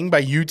 Sweetest Thing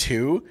by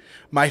U2.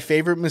 My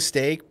Favorite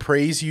Mistake.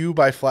 Praise You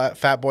by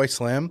Fatboy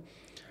Slim.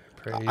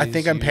 I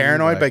Think I'm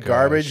Paranoid by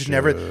Garbage.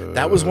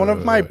 That was one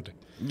of my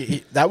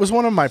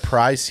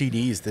prize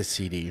CDs, this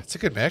CD. It's a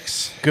good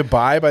mix.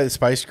 Goodbye by the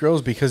Spice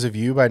Girls. Because of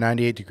You by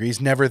 98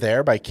 Degrees. Never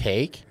There by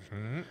Cake.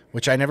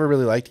 Which I never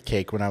really liked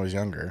Cake when I was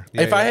younger.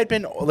 If I had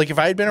been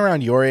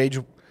around your age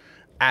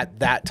at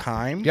that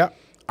time,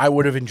 I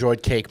would have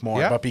enjoyed Cake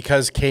more. But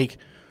because Cake,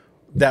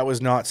 that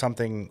was not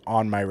something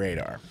on my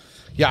radar.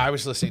 Yeah, I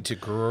was listening to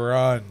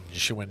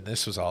grunge when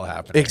this was all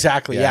happening.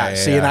 Exactly. Yeah.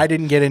 See, and I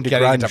didn't get into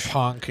Getting grunge. into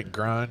punk and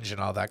grunge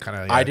and all that kind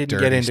of. I didn't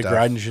get into stuff.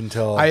 grunge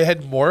until I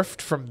had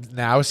morphed from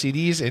Now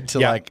CDs into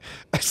like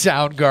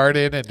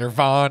Soundgarden and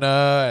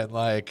Nirvana and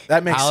like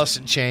Alice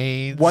in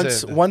Chains.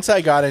 Once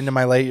I got into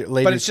my later,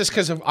 but it's just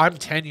because I'm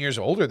 10 years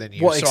older than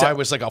you, so I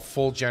was like a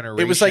full generation.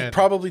 It was like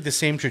probably the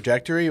same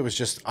trajectory. It was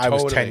just I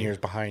was 10 years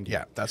behind you.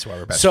 Yeah, that's why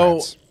we're best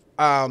friends.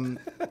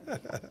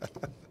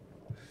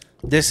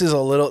 This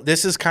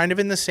is kind of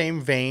in the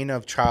same vein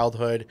of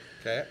childhood.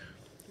 Okay.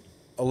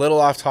 A little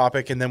off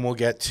topic, and then we'll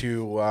get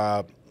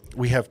to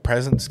we have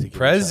presents to give.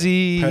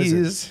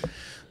 Prezzies.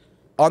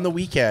 On the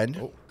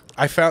weekend,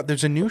 I found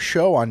there's a new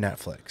show on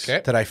Netflix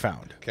that I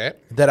found. Okay.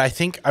 That I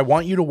think I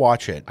want you to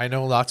watch it. I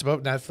know lots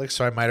about Netflix,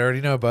 so I might already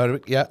know about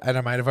it. Yeah, and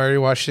I might have already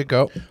watched it.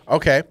 Go.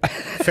 Okay.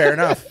 Fair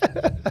enough.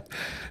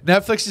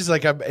 Netflix is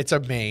like it's a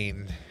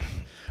main.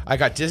 I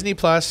got Disney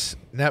Plus,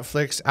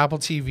 Netflix, Apple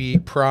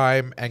TV,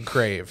 Prime, and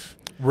Crave.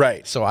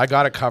 Right. So I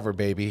got it covered,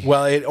 baby.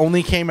 Well, it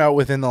only came out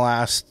within the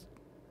last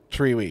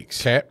 3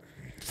 weeks. Okay.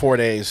 4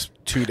 days,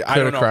 2 days. I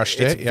don't know. Crushed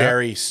it. It's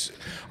very.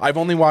 I've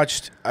only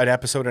watched an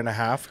episode and a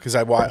half because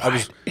I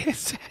was.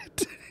 Is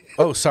it?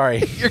 Oh,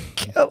 sorry. You're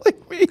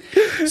killing me.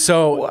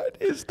 So what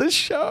is the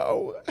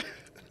show?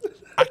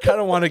 I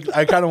kind of want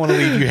to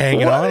leave you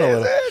hanging on a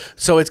little.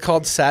 So it's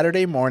called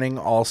Saturday Morning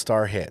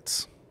All-Star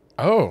Hits.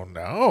 Oh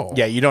no!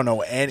 Yeah, you don't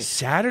know any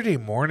Saturday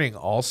Morning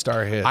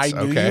All-Star Hits. I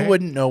knew you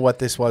wouldn't know what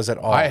this was at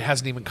all. It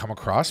hasn't even come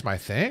across my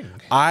thing.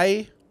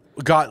 I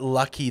got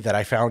lucky that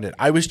I found it.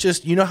 I was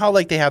just, you know how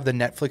like they have the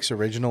Netflix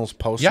originals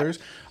posters?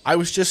 Yep. I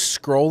was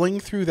just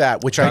scrolling through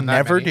that, which I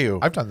never do.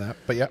 I've done that,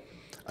 but yeah.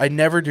 I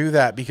never do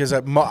that because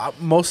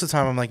most of the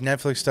time I'm like,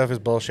 Netflix stuff is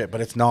bullshit,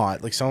 but it's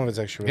not. Like some of it's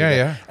actually really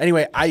good.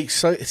 Anyway, I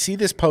see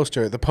this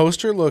poster. The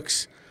poster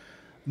looks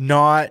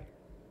not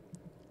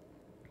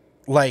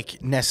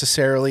like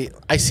necessarily.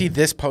 I see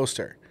this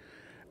poster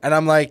and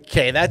I'm like,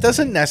 okay, that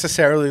doesn't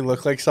necessarily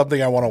look like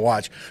something I want to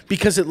watch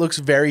because it looks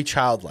very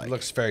childlike. It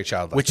looks very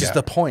childlike, which is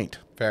the point.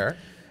 Fair.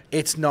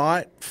 It's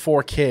not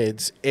for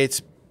kids.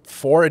 It's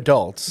for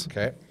adults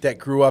that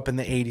grew up in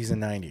the 80s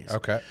and 90s.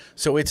 Okay.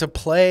 So it's a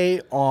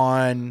play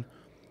on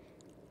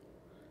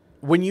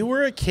when you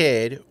were a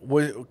kid,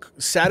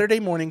 Saturday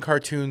morning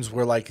cartoons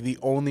were like the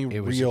only real.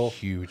 It was a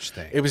huge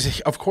thing. It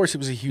was, of course, it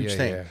was a huge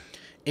thing. Yeah.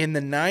 In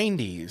the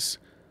 90s,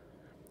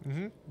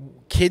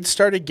 kids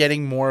started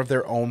getting more of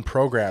their own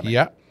programming.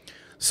 Yeah.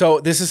 So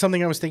this is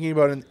something I was thinking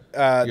about.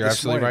 You're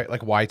absolutely right,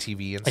 like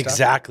YTV and stuff.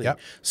 Exactly. Yep.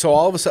 So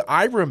all of a sudden,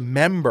 I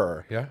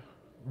remember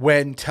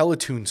when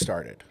Teletoon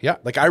started. Yeah.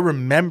 Like I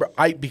remember,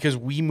 because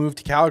we moved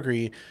to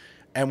Calgary,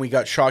 and we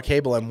got Shaw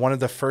Cable. And one of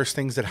the first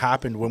things that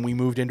happened when we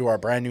moved into our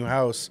brand new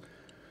house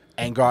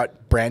and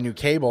got brand new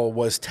cable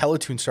was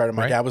Teletoon started.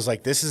 My dad was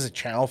like, this is a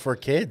channel for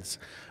kids.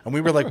 And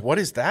we were like, what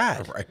is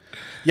that? Right.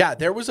 Yeah,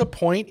 there was a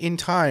point in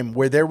time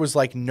where there was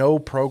like no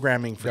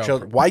programming for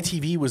children.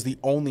 YTV was the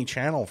only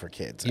channel for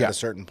kids at a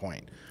certain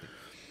point.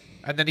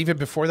 And then even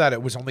before that,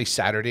 it was only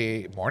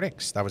Saturday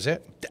mornings. That was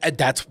it.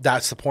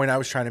 That's the point I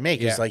was trying to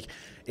make. Is like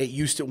it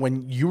used to,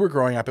 when you were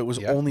growing up, it was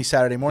only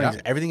Saturday mornings.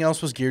 Everything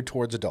else was geared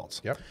towards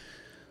adults. Yep.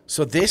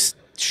 So this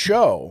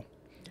show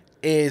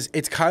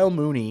it's Kyle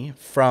Mooney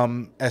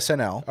from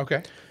SNL.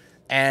 Okay.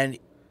 And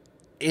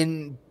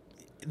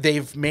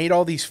they've made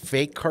all these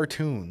fake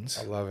cartoons.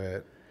 I love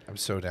it. I'm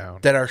so down.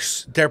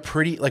 They're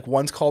pretty, like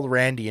one's called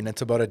Randy and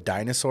it's about a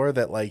dinosaur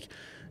that like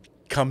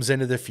comes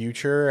into the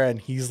future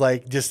and he's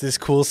like just this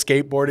cool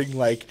skateboarding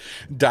like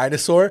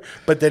dinosaur,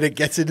 but then it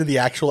gets into the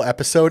actual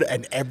episode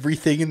and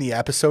everything in the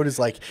episode is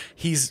like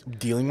he's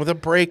dealing with a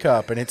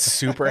breakup and it's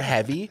super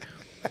heavy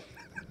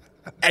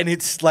and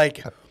it's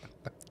like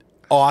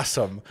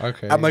awesome.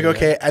 Okay. I'm like,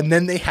 okay. And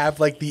then they have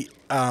like the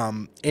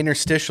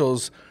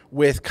interstitials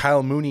with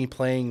Kyle Mooney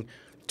playing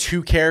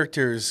two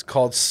characters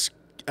called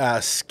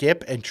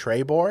Skip and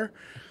Trebor.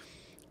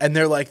 And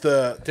they're like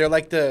the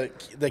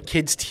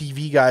kids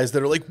TV guys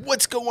that are like,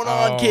 what's going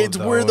on, kids?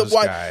 We're the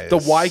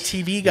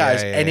YTV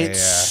guys, and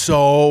it's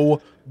so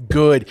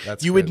good.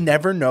 You would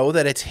never know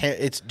that it's him.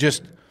 It's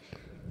just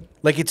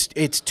like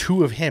it's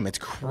two of him. It's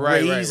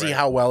crazy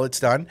how well it's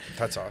done.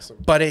 That's awesome.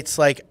 But it's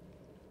like,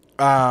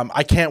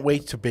 I can't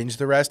wait to binge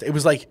the rest. It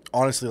was like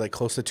honestly like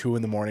close to 2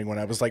 a.m. when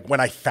I was like when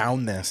I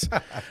found this,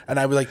 and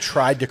I was like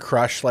tried to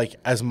crush like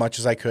as much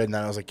as I could, and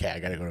then I was like, okay, I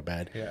gotta go to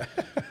bed. Yeah,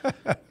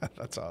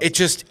 that's awesome.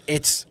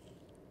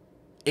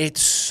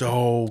 It's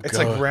so good. It's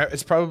like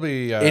it's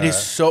probably it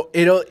is so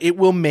it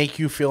will make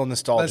you feel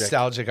nostalgic.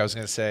 Nostalgic, I was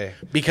gonna say,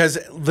 because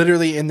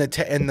literally in the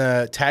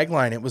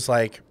tagline it was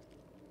like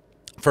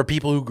for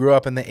people who grew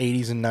up in the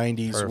 80s and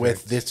 90s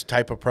with this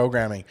type of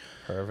programming.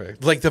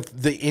 Perfect. Like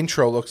the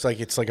intro looks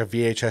like it's like a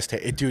VHS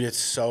tape. Dude, it's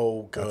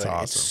so good. That's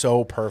awesome. It's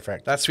so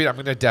perfect. That's sweet. I'm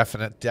gonna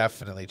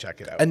definitely check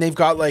it out. And they've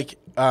got like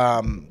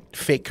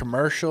fake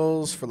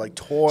commercials for like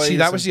toys. See,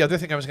 that was the other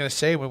thing I was going to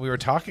say when we were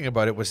talking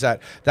about it, was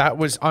that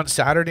was on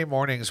Saturday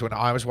mornings when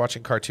I was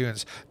watching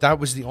cartoons. That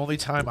was the only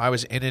time I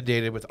was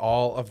inundated with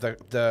all of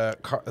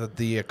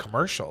the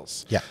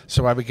commercials. Yeah.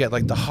 So I would get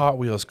like the Hot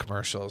Wheels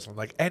commercials, and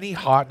like any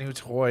hot new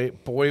toy,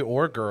 boy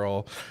or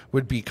girl,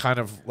 would be kind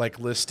of like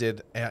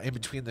listed in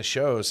between the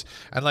shows.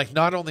 And like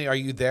not only are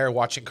you there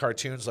watching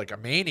cartoons like a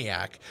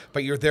maniac,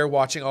 but you're there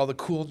watching all the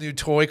cool new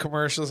toy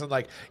commercials, and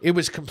like it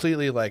was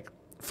completely like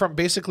from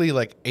basically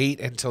like 8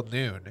 until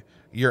noon,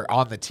 you're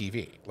on the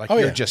TV. Like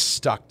you're just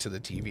stuck to the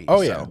TV. Oh,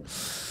 yeah.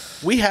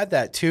 We had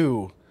that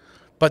too,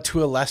 but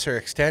to a lesser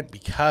extent,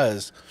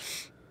 because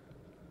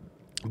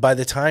by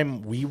the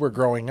time we were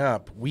growing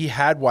up, we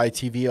had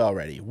YTV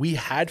already. We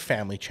had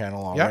Family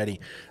Channel already.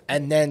 Yep.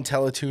 And then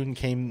Teletoon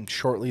came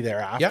shortly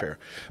thereafter.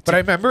 Yep. But I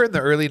remember in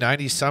the early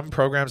 90s, some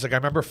programs, like I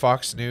remember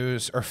Fox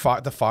News or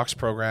the Fox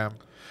program,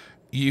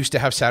 you used to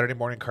have Saturday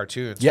morning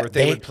cartoons where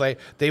they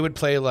would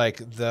play like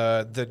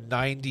the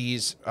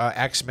 90s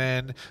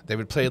X-Men. They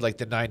would play like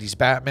the 90s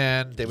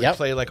Batman. They would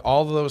play like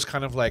all of those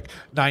kind of like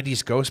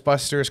 90s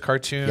Ghostbusters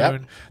cartoon.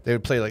 Yep. They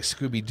would play like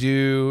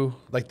Scooby-Doo,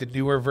 like the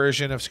newer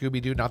version of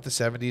Scooby-Doo, not the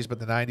 70s, but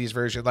the 90s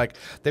version. Like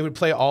they would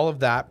play all of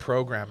that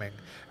programming.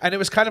 And it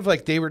was kind of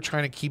like they were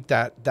trying to keep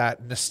that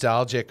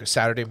nostalgic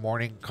Saturday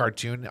morning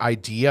cartoon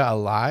idea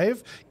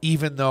alive,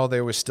 even though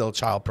there was still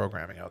child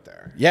programming out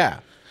there. Yeah.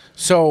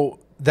 So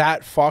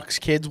that Fox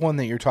Kids one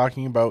that you're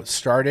talking about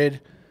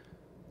started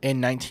in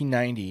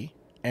 1990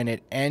 and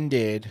it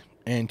ended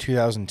in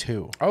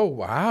 2002. Oh,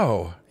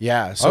 wow.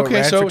 Yeah. So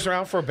it was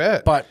around for a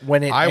bit. But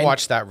when I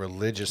watched that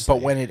religiously.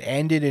 But when it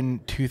ended in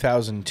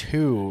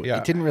 2002,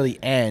 it didn't really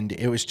end.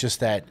 It was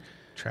just that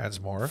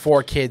Transmorph.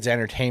 4Kids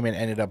Entertainment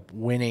ended up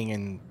winning,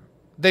 and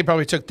they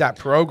probably took that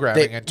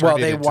programming and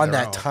turned it into won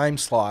their that own time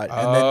slot,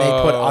 and then they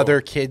put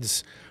other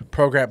kids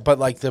program. But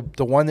like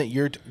the one that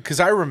you're, because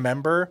I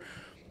remember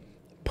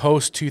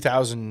post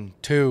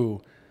 2002,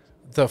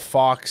 the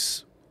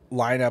Fox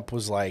lineup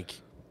was like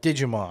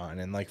Digimon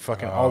and like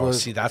fucking all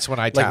those. See, that's when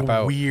I tap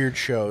out. Weird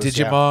shows.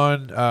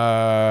 Digimon,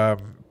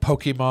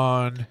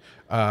 Pokemon,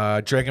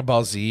 Dragon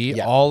Ball Z.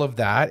 Yeah. All of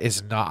that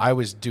is not. I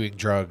was doing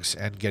drugs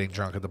and getting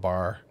drunk at the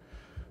bar.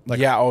 Like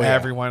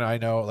everyone I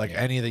know, like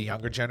any of the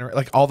younger generation,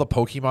 like all the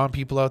Pokemon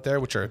people out there,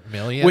 which are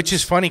millions. Which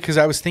is funny because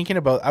I was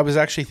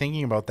actually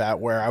thinking about that,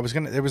 where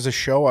there was a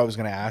show I was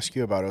gonna ask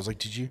you about. I was like,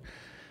 did you?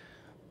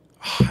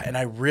 And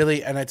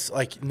it's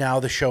like now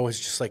the show has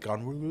just like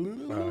gone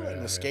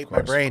and escaped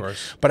my brain.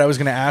 But I was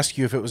going to ask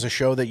you if it was a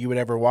show that you had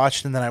ever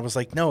watched, and then I was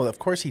like, no, of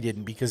course he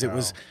didn't, because it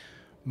was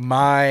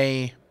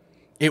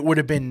it would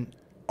have been,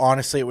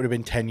 honestly, it would have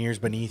been 10 years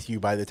beneath you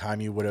by the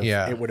time you would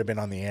have, it would have been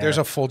on the air. There's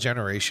a full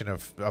generation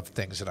of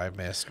things that I've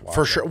missed watching.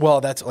 For sure.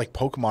 Well, that's like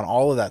Pokemon,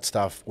 all of that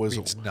stuff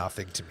means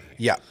nothing to me.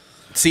 Yeah.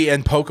 See,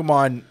 and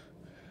Pokemon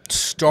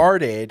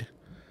started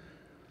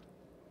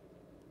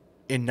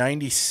in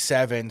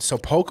 97. So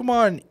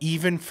Pokemon,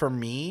 even for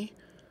me,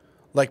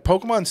 like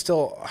Pokemon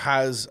still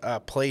has a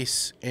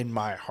place in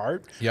my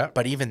heart. Yeah.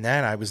 But even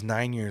then, I was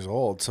 9 years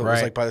old. So it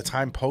was like by the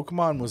time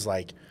Pokemon was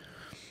like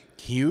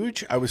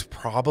huge, I was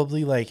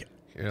probably like,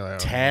 You're like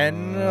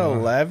 10,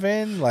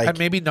 11. Like, and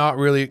maybe not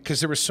really, because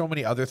there were so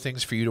many other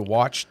things for you to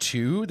watch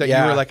too that you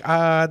were like,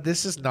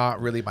 this is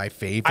not really my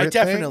favorite. I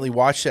definitely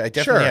watched it. I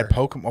definitely had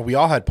Pokemon. Well, we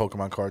all had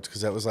Pokemon cards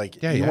because that was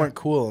like, you weren't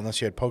cool unless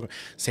you had Pokemon.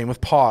 Same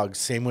with Pogs.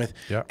 Same with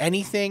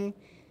anything.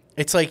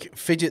 It's like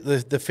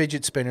the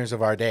fidget spinners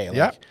of our day.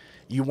 Like,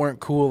 you weren't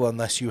cool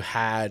unless you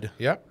had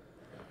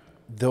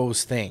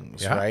those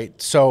things, right?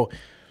 So,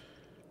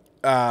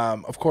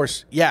 of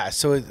course,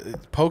 So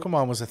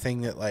Pokemon was a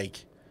thing that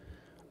like,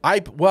 I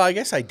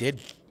guess I did.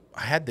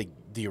 I had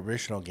the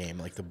original game,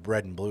 like the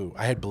red and blue.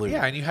 I had blue.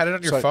 Yeah, and you had it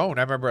on your phone.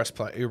 I remember us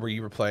where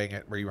you were playing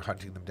it, where you were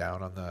hunting them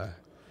down on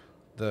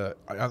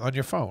on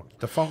your phone,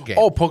 the phone game.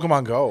 Oh,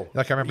 Pokemon Go.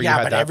 Like I remember.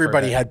 Yeah, but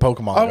everybody had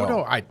Pokemon Go. Oh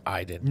no,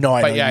 I didn't. No,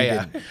 I know you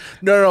didn't.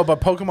 No,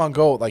 but Pokemon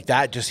Go, like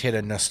that, just hit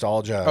a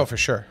nostalgia. Oh, for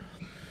sure.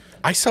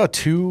 I saw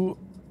two,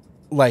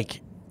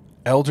 like,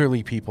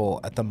 elderly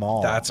people at the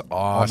mall. That's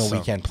awesome. On the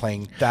weekend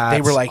playing. That's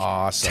they were like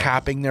awesome.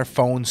 tapping their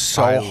phones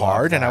so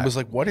hard, and I was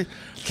like, "What are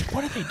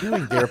they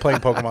doing?" They were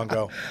playing Pokemon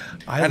Go.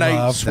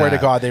 I swear to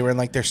God, they were in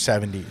like their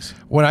 70s.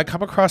 When I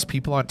come across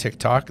people on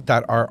TikTok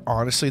that are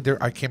honestly there,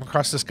 I came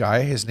across this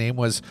guy. His name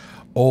was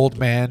Old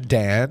Man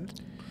Dan,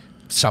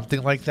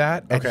 something like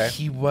that, and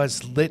he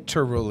was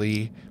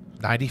literally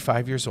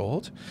 95 years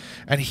old,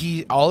 and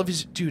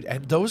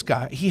those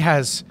guys. He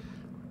has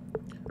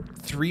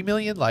 3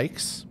 million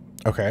likes.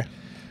 Okay.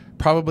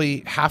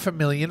 Probably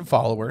 500,000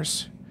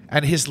 followers.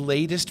 And his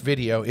latest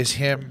video is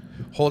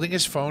him holding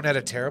his phone at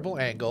a terrible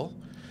angle,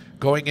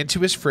 going into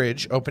his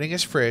fridge, opening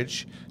his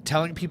fridge,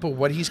 telling people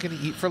what he's going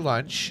to eat for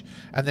lunch,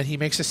 and then he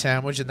makes a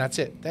sandwich, and that's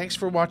it. Thanks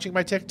for watching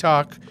my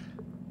TikTok.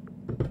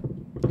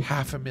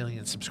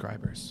 500,000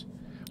 subscribers.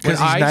 Because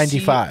he's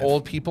 95. See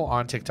old people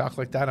on TikTok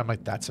like that, I'm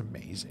like, that's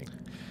amazing.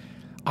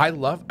 I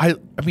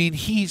mean,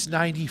 he's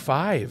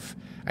 95.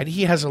 And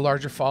he has a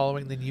larger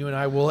following than you and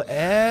I will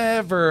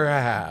ever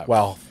have.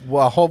 Well,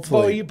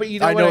 hopefully. But you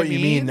know what you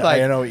mean.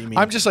 Like, I know what you mean.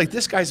 I'm just like,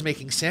 this guy's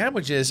making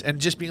sandwiches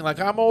and just being like,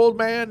 I'm Old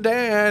Man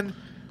Dan.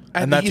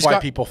 And that's why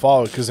people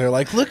follow, because they're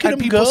like, look at him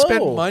people go.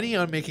 Spend money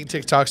on making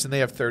TikToks and they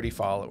have 30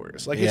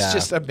 followers. Like, it's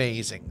just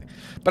amazing.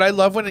 But I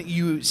love when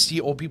you see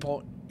old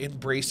people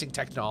embracing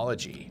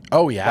technology.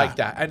 Oh, yeah. Like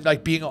that. And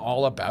like being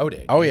all about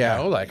it. Oh, yeah.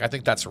 You know? Like, I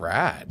think that's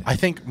rad. I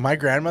think my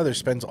grandmother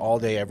spends all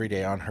day, every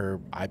day on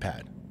her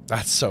iPad.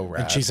 That's so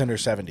rad. And she's in her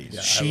 70s.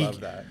 Yeah, I love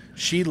that.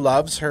 She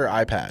loves her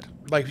iPad.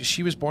 Like,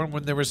 she was born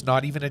when there was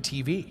not even a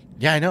TV.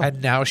 Yeah, I know.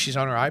 And now she's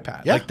on her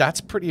iPad. Yeah. Like,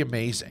 that's pretty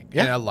amazing.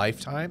 Yeah. In a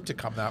lifetime to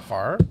come that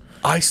far.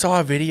 I saw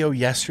a video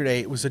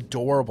yesterday. It was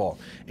adorable.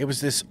 It was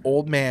this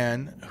old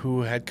man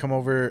who had come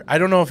over. I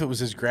don't know if it was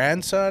his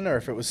grandson or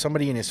if it was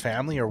somebody in his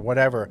family or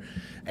whatever.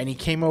 And he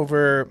came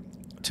over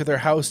to their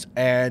house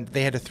and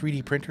they had a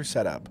 3D printer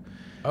set up.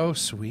 Oh,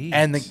 sweet.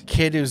 And the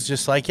kid was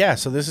just like, yeah,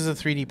 so this is a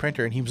 3D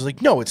printer. And he was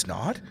like, no, it's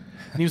not.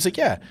 And he was like,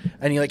 yeah.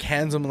 And he like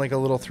hands him like a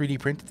little 3D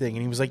printed thing.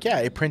 And he was like, yeah,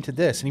 it printed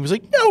this. And he was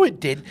like, no, it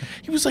did.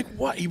 He was like,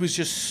 what? He was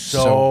just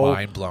so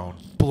mind blown.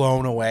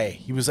 Blown away.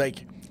 He was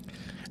like,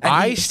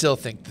 I still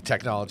think the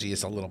technology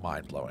is a little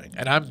mind blowing.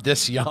 And I'm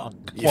this young.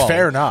 Well,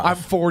 fair enough. I'm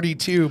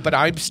 42, but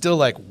I'm still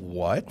like,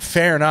 what?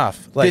 Fair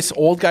enough. Like, this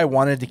old guy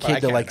wanted the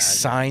kid to like imagine.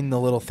 Sign the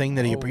little thing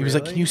that he was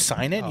like, can you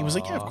sign it? And he was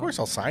like, yeah, of Aww. course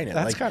I'll sign it.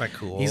 That's like, kind of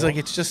cool. He's like,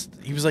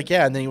 he was like,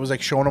 yeah. And then he was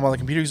like showing him on the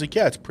computer. He's like,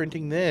 yeah, it's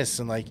printing this.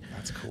 And like,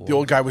 that's cool. The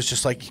old guy was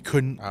just like, he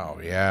couldn't. Oh,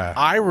 yeah.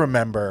 I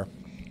remember.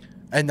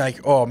 And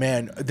like, oh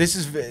man, I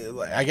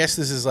guess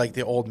this is like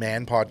the old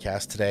man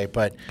podcast today,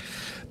 but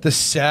the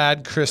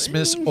sad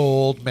Christmas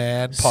old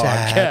man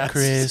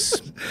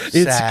podcast.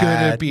 It's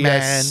gonna be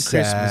man a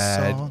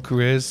sad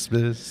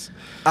Christmas.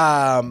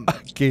 I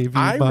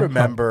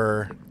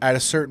remember at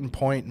a certain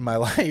point in my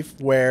life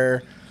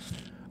where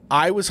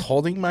I was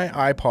holding my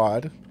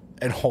iPod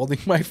and holding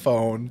my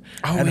phone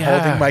holding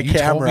my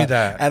camera. Told me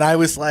that. And I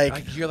was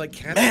like, you're like,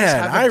 can't man,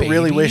 have a I baby?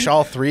 really wish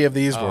all three of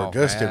these were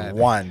just in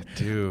one.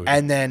 Dude.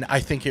 And then I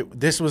think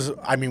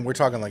we're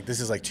talking like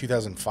this is like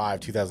 2005,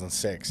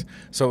 2006.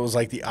 So it was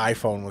like the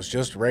iPhone was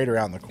just right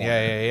around the corner.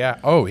 Yeah.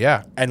 Oh,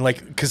 yeah. And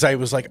like, because I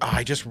was like, oh,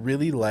 I just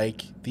really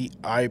like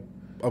I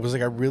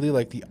really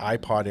like the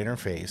iPod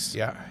interface.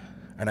 Yeah.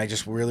 And I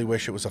just really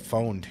wish it was a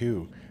phone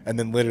too. And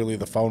then literally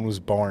the phone was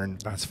born.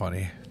 That's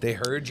funny. They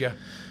heard you.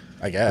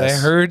 I guess. They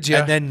heard you.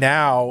 And then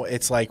now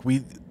it's like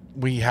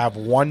we have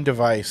one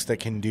device that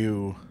can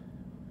do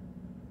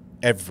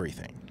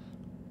everything.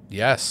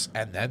 Yes.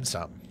 And then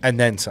some. And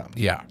then some.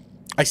 Yeah.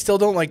 I still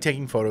don't like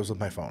taking photos with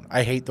my phone.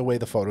 I hate the way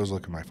the photos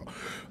look on my phone.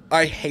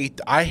 I hate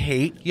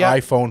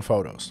iPhone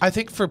photos. I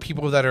think for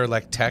people that are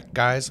like tech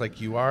guys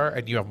like you are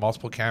and you have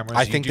multiple cameras,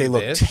 I think they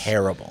look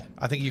terrible.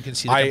 I think you can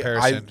see the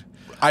comparison.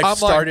 I'm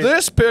like,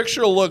 this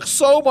picture looks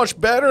so much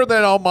better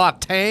than on my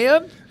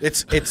tan.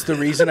 It's the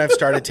reason I've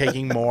started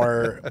taking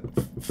more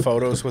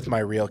photos with my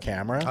real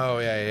camera. Oh,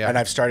 yeah. And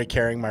I've started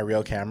carrying my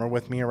real camera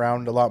with me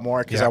around a lot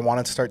more because I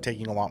wanted to start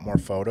taking a lot more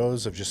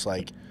photos of just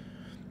like,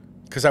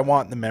 because I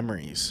want the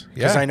memories.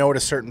 Because I know at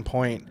a certain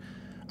point,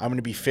 I'm going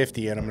to be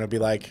 50 and I'm going to be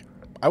like,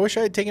 I wish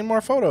I had taken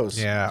more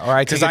photos. Yeah, or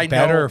I take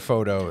better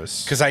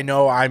photos. Because I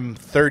know I'm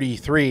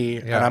 33,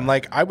 and I'm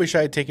like, I wish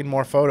I had taken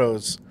more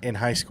photos in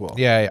high school.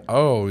 Yeah.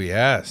 Oh,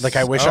 yes. Like,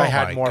 I wish I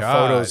had more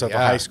photos of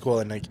high school.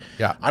 And, like,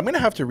 I'm going to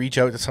have to reach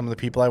out to some of the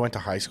people I went to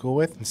high school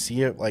with and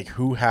see, it, like,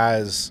 who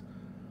has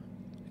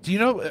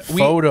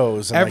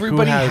photos.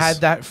 Everybody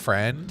had that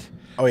friend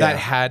that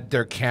had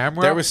their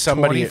camera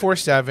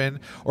 24/7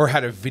 or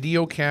had a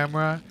video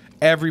camera.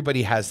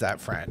 Everybody has that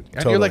friend.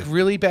 And you're like,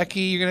 really, Becky?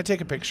 You're going to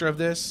take a picture of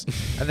this?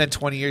 And then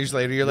 20 years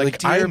later, you're like,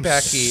 dear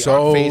Becky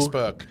on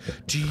Facebook.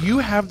 Do you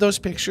have those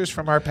pictures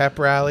from our pep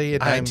rally in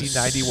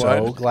 1991?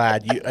 I'm so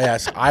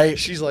glad.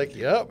 She's like,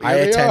 yep, I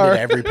attended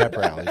every pep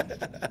rally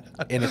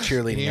in a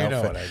cheerleading outfit.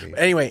 Know what I mean.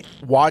 Anyway,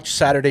 watch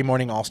Saturday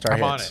Morning All-Star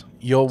Hits. I'm on it.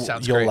 You'll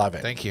great. love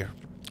it. Thank you.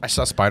 I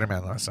saw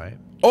Spider-Man last night.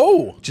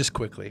 Oh! Just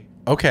quickly.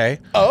 Okay.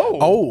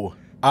 Oh!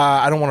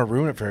 I don't want to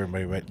ruin it for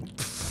everybody, but...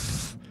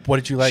 What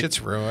did you like?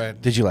 Shit's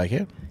ruined. Did you like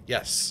it?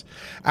 Yes.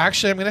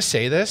 Actually, I'm going to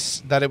say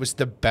this, that it was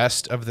the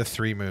best of the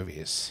 3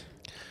 movies,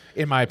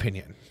 in my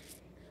opinion.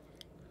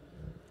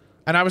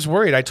 And I was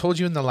worried. I told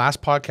you in the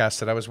last podcast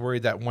that I was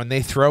worried that when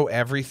they throw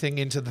everything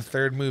into the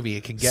 3rd movie,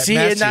 it can get messy.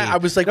 And I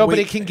was like, no, but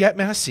it can get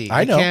messy.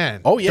 I know. It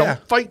can. Oh, yeah.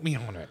 Don't fight me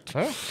on it.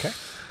 Oh, okay.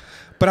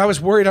 But I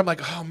was worried. I'm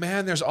like, oh,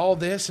 man, there's all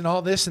this, and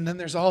then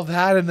there's all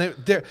that.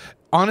 And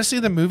honestly,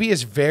 the movie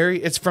is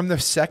it's from the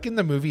second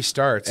the movie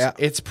starts,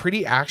 it's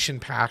pretty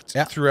action-packed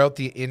throughout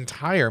the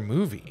entire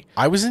movie.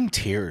 I was in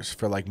tears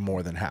for like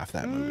more than half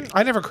that movie.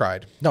 I never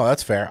cried. No,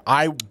 that's fair.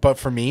 But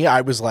for me,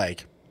 I was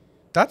like...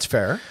 That's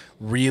fair.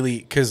 Really,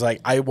 because like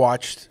I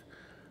watched...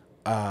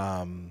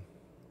 or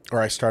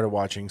I started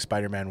watching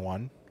Spider-Man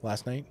 1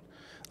 last night.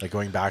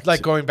 Going back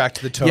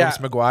to the Tobes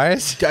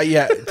Maguires?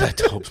 The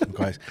Tobes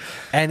Maguires.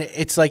 And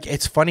it's like,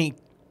 it's funny.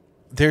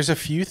 There's a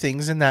few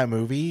things in that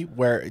movie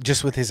where,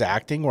 just with his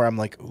acting, where I'm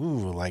like,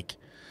 ooh, like,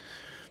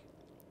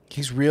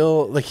 he's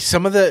real. Like, he's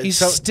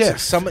stiff.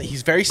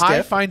 He's very stiff.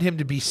 I find him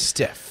to be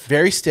stiff.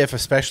 Very stiff,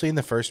 especially in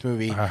the first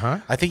movie. Uh-huh.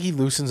 I think he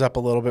loosens up a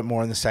little bit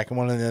more in the second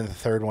one, and then the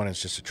third one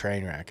is just a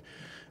train wreck.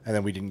 And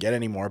then we didn't get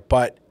any more.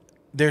 But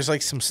there's,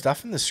 like, some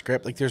stuff in the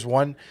script. Like, there's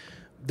one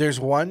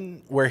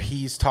where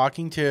he's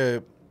talking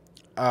to...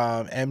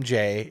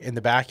 MJ in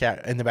the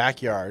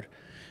backyard,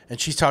 and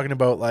she's talking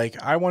about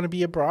like, I want to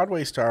be a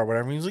Broadway star or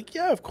whatever. And he's like,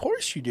 yeah, of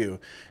course you do.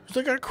 He's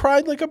like, I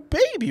cried like a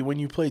baby when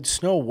you played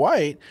Snow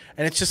White.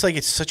 And it's just like,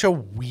 it's such a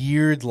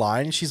weird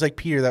line. And she's like,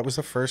 Peter, that was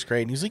the first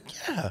grade. And he's like,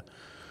 yeah,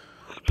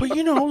 but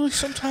like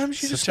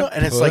sometimes you just know.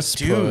 And it's like,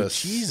 dude,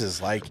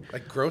 Jesus, like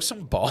grow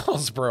some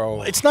balls,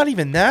 bro. It's not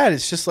even that.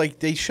 It's just like,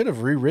 they should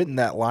have rewritten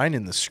that line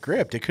in the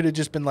script. It could have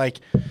just been like,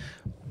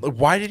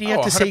 why did he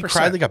have to say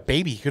cried like a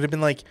baby? He could have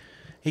been like,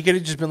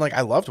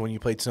 I loved when you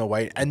played Snow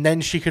White. And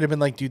then she could have been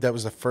like, dude, that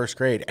was the first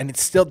grade. And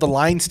the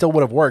line still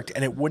would have worked,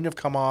 and it wouldn't have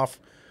come off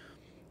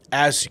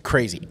as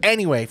crazy.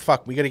 Anyway,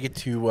 we got to get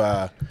to...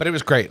 But it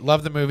was great.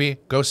 Love the movie.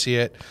 Go see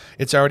it.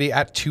 It's already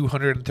at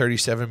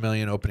 $237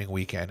 million opening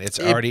weekend. It's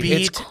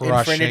beat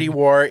crushing. Infinity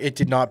War. It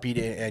did not beat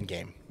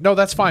Endgame. No,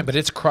 that's fine, but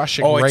it's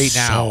crushing right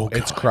now. So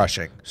it's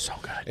crushing. So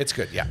good. It's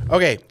good, yeah.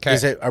 Okay.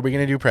 Are we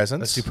going to do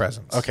presents? Let's do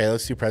presents. Okay,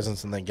 let's do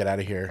presents and then get out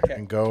of here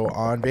and go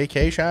on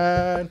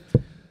vacation.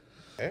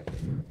 Okay.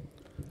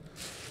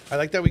 I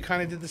like that we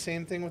kind of did the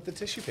same thing with the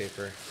tissue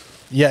paper.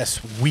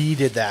 Yes, we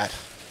did that.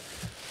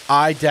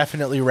 I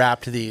definitely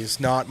wrapped these,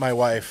 not my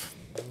wife.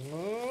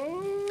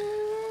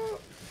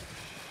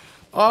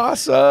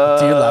 Awesome.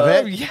 Do you love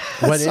it?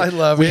 Yes, I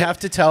love it. We have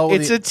to tell...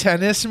 It's a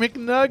Tennis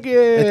McNugget.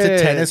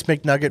 It's a Tennis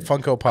McNugget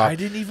Funko Pop. I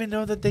didn't even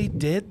know that they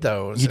did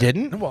those. You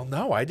didn't? Well,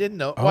 no, I didn't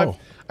know. Oh. Well,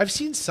 I've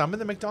seen some of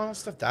the McDonald's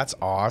stuff. That's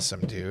awesome,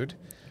 dude.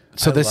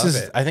 So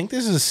I think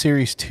this is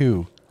Series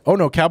 2. Oh,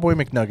 no, Cowboy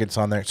McNugget's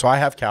on there. So I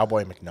have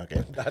Cowboy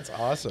McNugget. That's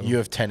awesome. You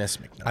have Tennis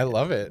McNugget. I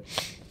love it.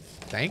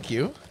 Thank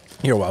you.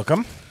 You're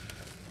welcome.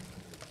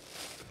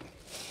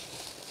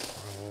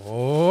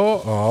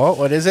 Oh,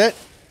 what is it?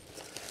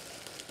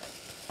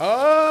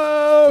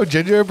 Oh,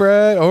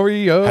 gingerbread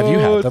Oreos. Have you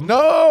had them?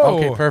 No.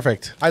 Okay,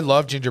 perfect. I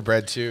love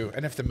gingerbread too.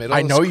 And if the middle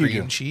is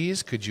cream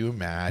cheese, could you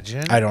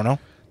imagine? I don't know.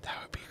 That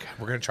would be good.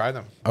 We're going to try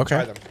them. Okay.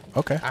 Try them.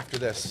 Okay. After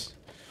this.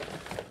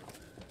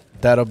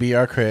 That'll be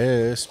our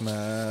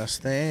Christmas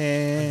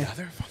thing.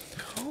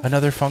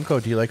 Another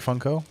Funko. Do you like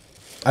Funko?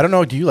 I don't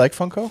know. Do you like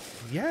Funko?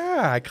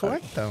 Yeah, I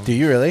collect them. Do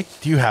you really?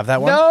 Do you have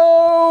that one?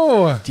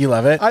 No. Do you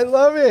love it? I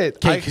love it.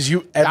 Okay, because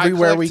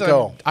everywhere we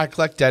go. I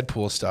collect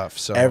Deadpool stuff.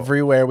 So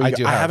everywhere we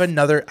go. I have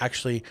another,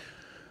 actually.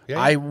 Yeah.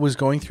 I was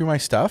going through my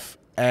stuff,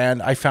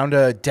 and I found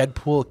a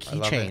Deadpool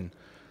keychain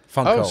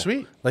Funko. Oh,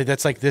 sweet. Like,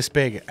 that's like this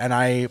big,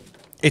 and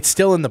it's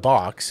still in the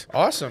box.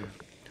 Awesome.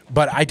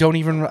 But I don't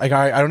even I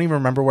don't even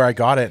remember where I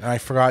got it, and I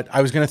forgot.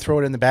 I was gonna throw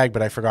it in the bag,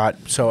 but I forgot.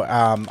 So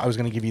I was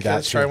gonna give you that.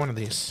 Let's try one of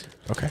these.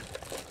 Okay.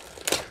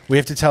 We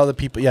have to tell the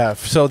people. Yeah.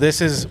 So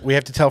we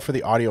have to tell for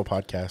the audio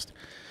podcast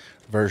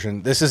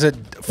version. This is a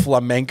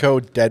flamenco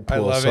Deadpool. I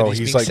love it.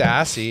 He's like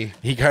sassy.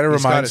 He kind of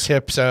reminds. Got his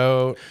hips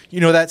out. You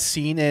know that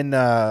scene in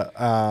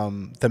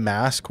The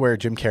Mask where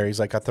Jim Carrey's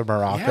like got the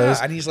maracas.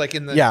 Yeah, and he's like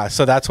in the. Yeah.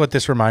 So that's what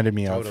this reminded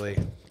me of.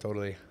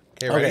 Totally.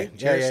 Okay. Ready?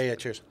 Yeah.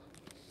 Cheers.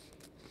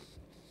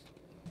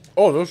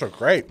 Oh, those are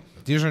great.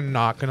 These are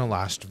not going to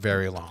last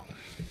very long.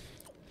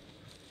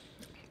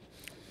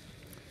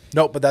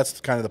 Nope, but that's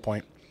kind of the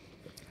point.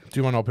 Do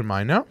you want to open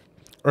mine now?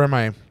 Or am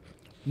I?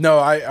 No,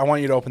 I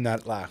want you to open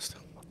that last.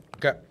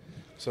 Okay.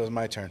 So it's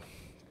my turn.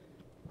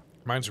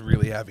 Mine's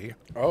really heavy.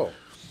 Oh.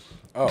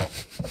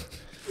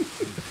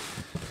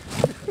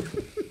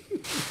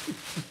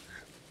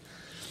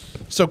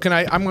 So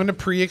I'm going to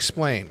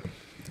pre-explain.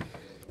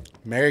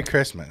 Merry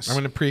Christmas. I'm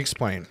going to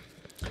pre-explain.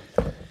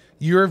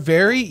 You're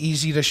very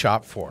easy to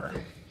shop for.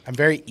 I'm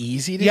very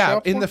easy to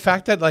shop for? Yeah, in the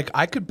fact that like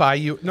I could buy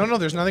you. No,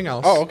 there's nothing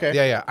else. Oh, okay.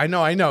 Yeah. I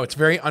know. It's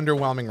very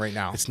underwhelming right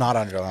now. It's not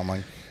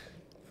underwhelming.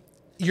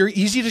 You're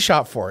easy to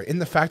shop for in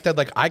the fact that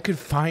like I could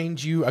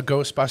find you a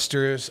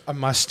Ghostbusters, a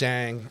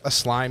Mustang, a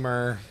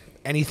Slimer,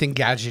 anything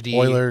gadgety.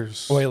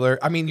 Oiler.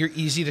 I mean, you're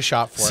easy to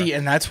shop for. See,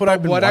 and that's what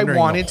I've been wondering. What I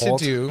wanted to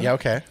do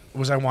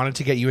was I wanted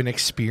to get you an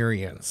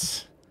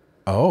experience.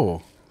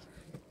 Oh.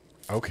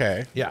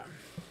 Okay. Yeah.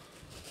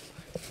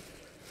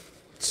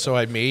 So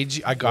I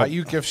got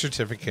you gift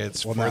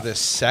certificates for the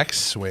sex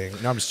swing.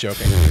 No, I'm just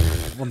joking.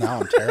 Well, now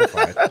I'm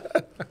terrified.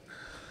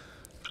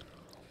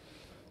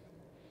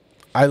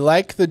 I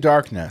like the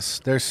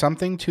darkness. There's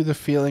something to the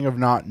feeling of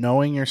not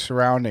knowing your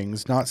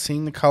surroundings, not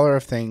seeing the color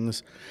of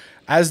things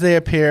as they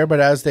appear, but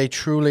as they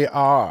truly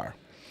are.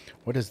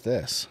 What is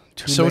this?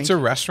 It's a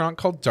restaurant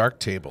called Dark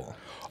Table.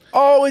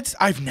 Oh,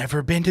 I've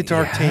never been to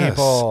Dark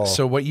Table.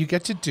 So what you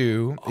get to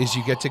do is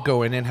you get to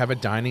go in and have a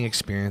dining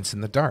experience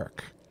in the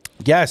dark.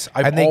 Yes,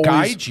 they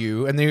guide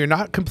you, and you're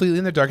not completely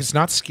in the dark. It's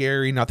not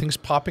scary. Nothing's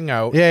popping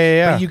out.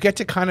 Yeah. But you get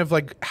to kind of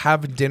like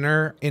have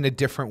dinner in a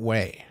different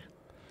way.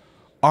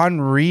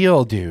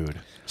 Unreal, dude.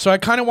 So I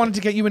kind of wanted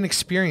to get you an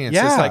experience.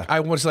 Yeah. It's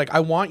like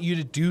I want you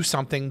to do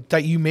something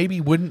that you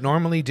maybe wouldn't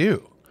normally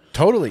do.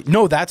 Totally.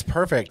 No, that's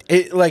perfect.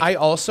 I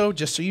also,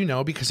 just so you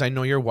know, because I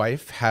know your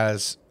wife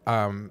has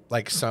some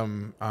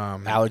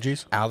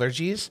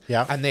allergies.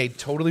 Yeah. And they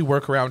totally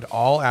work around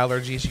all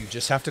allergies. You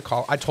just have to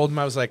call. I told him,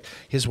 I was like,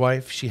 his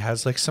wife, she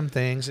has like some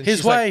things. And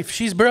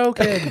she's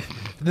broken. And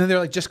then they're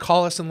like, just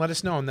call us and let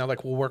us know. And they're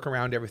like, we'll work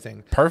around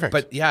everything. Perfect.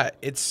 But yeah,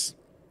 that's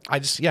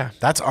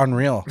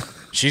unreal.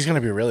 She's going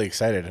to be really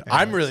excited.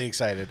 I'm really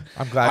excited.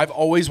 I'm glad. I've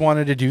always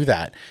wanted to do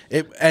that.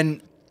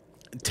 And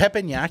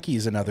teppanyaki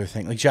is another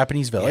thing, like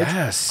Japanese village.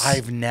 Yes.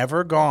 I've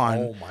never gone.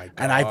 Oh my God.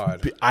 And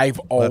I've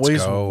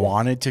always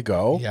wanted to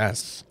go.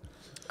 Yes.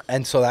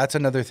 And so that's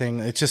another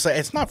thing. It's just like,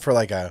 it's not for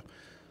like a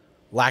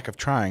lack of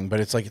trying, but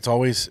it's like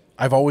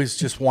I've always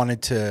just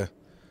wanted to.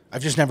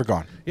 I've just never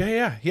gone.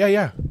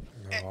 Yeah.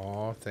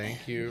 Oh,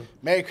 thank you.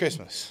 Merry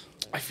Christmas.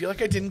 I feel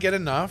like I didn't get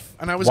enough,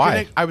 and I was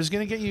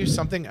gonna get you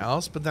something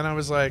else, but then I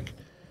was like,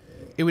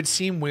 it would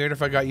seem weird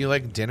if I got you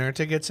like dinner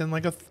tickets and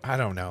like I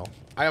don't know.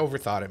 I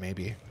overthought it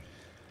maybe.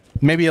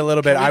 Maybe a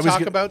little bit. Can we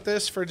talk about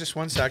this for just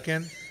 1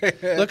 second?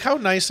 Look how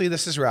nicely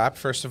this is wrapped,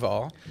 first of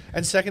all.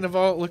 And second of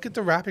all, look at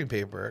the wrapping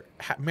paper.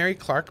 Merry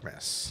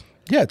Clarkmas.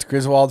 Yeah, it's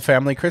Griswold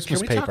family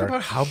Christmas paper. Can we talk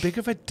about how big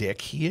of a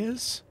dick he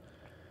is?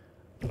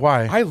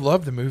 Why? I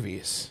love the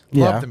movies.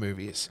 Love the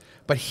movies.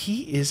 But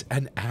he is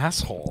an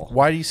asshole.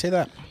 Why do you say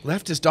that?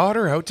 Left his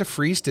daughter out to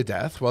freeze to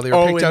death while they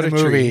were picked out a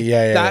tree.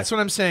 Yeah. That's what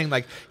I'm saying.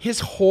 Like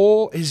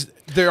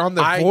they're on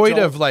the void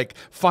of like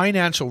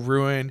financial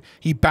ruin.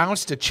 He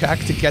bounced a check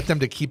to get them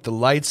to keep the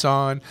lights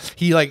on.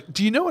 Do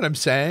you know what I'm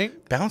saying?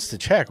 Bounced a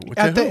check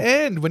at the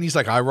end when he's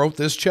like, I wrote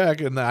this check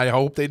and I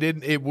hope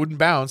it wouldn't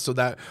bounce so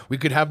that we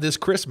could have this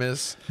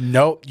Christmas.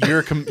 No,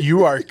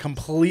 you are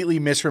completely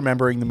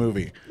misremembering the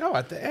movie. No,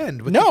 at the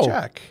end with the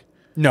check.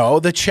 No,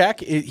 the check,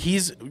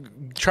 he's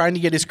trying to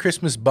get his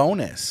Christmas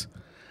bonus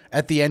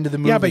at the end of the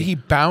movie. Yeah, but he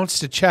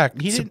bounced a check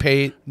to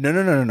pay.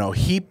 No.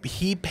 He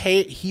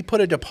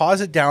put a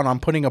deposit down on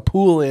putting a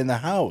pool in the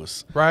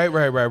house. Right.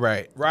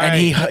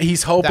 And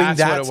he's hoping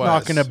that's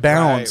not going to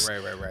bounce.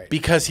 Right.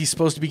 Because he's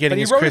supposed to be getting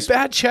his Christmas. Christmas. He wrote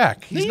a bad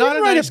check. He's not a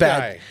nice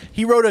guy.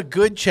 He wrote a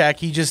good check.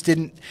 He just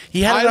didn't.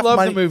 He had enough money.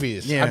 I love the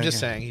movies. Yeah, I'm just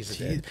saying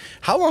he's a dick.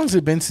 How long has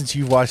it been since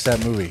you've watched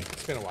that movie?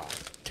 It's been a while.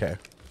 Okay.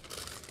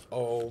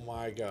 Oh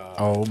my God.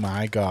 Oh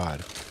my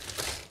God.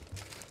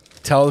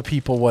 Tell the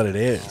people what it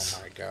is.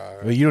 Oh my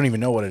God. Well, you don't even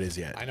know what it is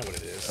yet. I know what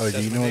it is. Oh,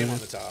 do you know what it is? On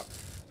the top.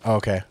 Oh,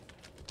 okay.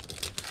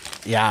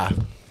 Yeah.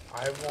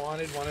 I've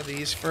wanted one of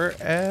these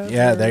forever.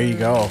 Yeah, there you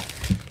go.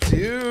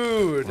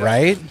 Dude.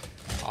 Right?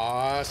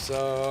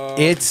 Awesome.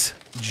 It's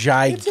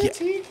gigantic.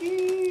 It's a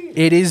tiki.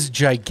 It is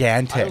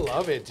gigantic. I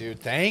love it, dude.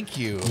 Thank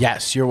you.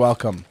 Yes, you're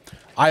welcome.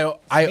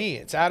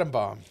 It's Atom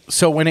Bomb.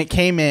 So when it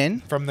came in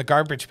from the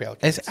garbage pail,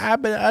 it's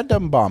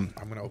Atom Bomb.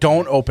 I'm gonna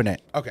Don't open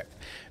it. Okay.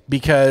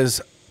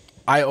 Because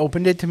I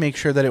opened it to make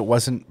sure that it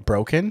wasn't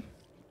broken.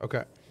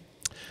 Okay.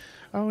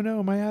 Oh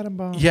no, my atom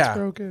bomb is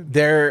broken.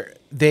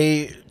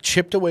 They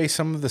chipped away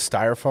some of the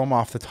styrofoam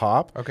off the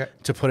top. Okay.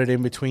 To put it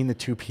in between the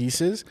two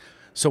pieces.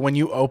 So when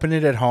you open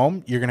it at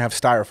home, you're gonna have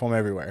styrofoam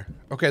everywhere.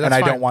 Okay, that's and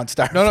fine. I don't want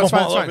styrofoam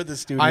all over the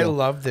studio. I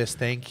love this.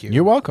 Thank you.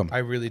 You're welcome. I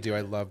really do.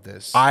 I love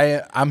this.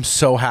 I'm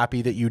so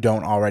happy that you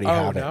don't already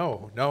have it.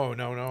 No,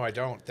 I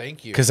don't.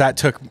 Thank you. Because that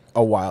took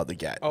a while to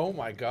get. Oh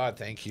my God,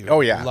 thank you.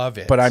 Oh yeah, love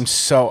it. But I'm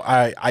so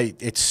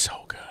it's so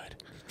good.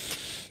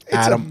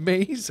 It's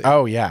amazing.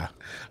 Oh yeah,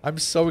 I'm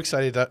so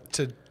excited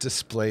to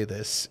display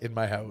this in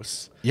my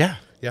house. Yeah,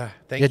 yeah.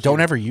 Thank you.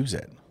 Don't ever use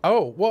it.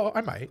 Oh well,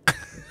 I might.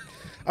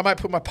 I might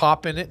put my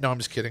pop in it. No, I'm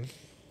just kidding.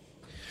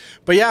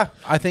 But yeah,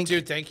 I think...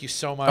 Dude, thank you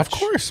so much. Of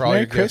course. For all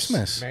Merry your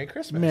Christmas. Gifts. Merry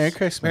Christmas. Merry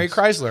Christmas. Merry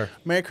Chrysler.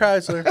 Merry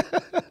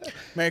Chrysler.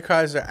 Merry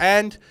Chrysler.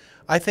 And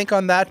I think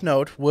on that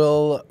note,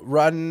 we'll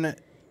run...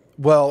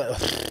 Well,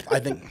 I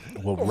think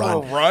we'll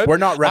run. We're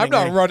not running.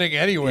 I'm not running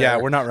anywhere. Yeah,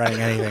 we're not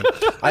running anything.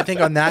 I think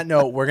on that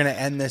note, we're going to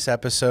end this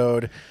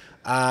episode.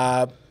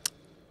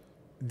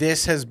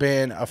 This has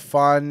been a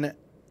fun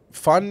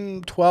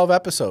 12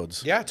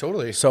 episodes. Yeah,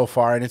 totally. So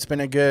far, and it's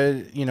been a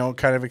good,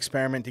 kind of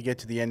experiment to get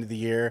to the end of the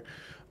year,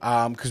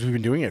 because we've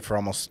been doing it for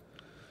almost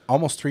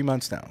 3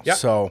 months now. Yeah.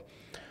 So,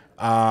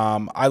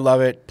 I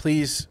love it.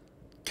 Please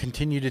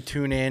continue to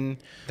tune in.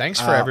 Thanks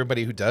for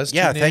everybody who does tune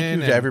in. Yeah, thank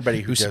you to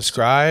everybody who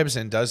subscribes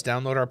and does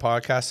download our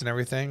podcast and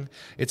everything.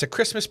 It's a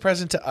Christmas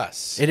present to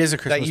us. It is a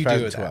Christmas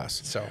present to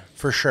us. So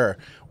for sure.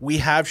 We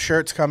have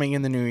shirts coming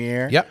in the new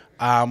year. Yep.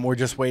 We're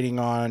just waiting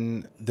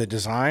on the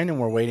design, and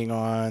we're waiting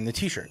on the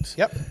t-shirts.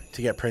 Yep.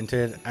 To get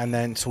printed. And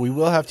then so we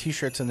will have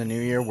t-shirts in the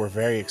new year. We're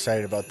very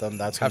excited about them.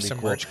 That's going to be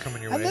cool. Have some merch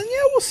coming your way. And then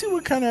we'll see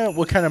what kind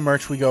of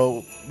merch we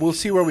go. We'll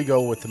see where we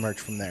go with the merch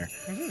from there.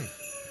 Mm-hmm.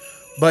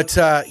 But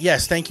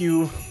yes, thank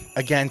you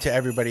again to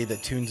everybody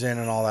that tunes in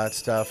and all that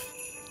stuff.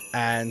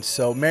 And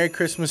so Merry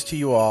Christmas to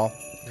you all.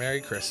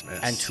 Merry Christmas.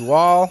 And to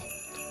all,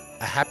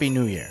 a Happy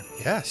New Year.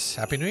 Yes,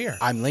 Happy New Year.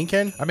 I'm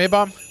Lincoln. I'm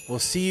Abomb. We'll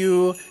see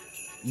you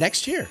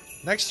next year.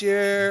 Next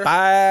year.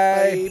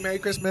 Bye. Bye. Merry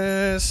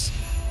Christmas.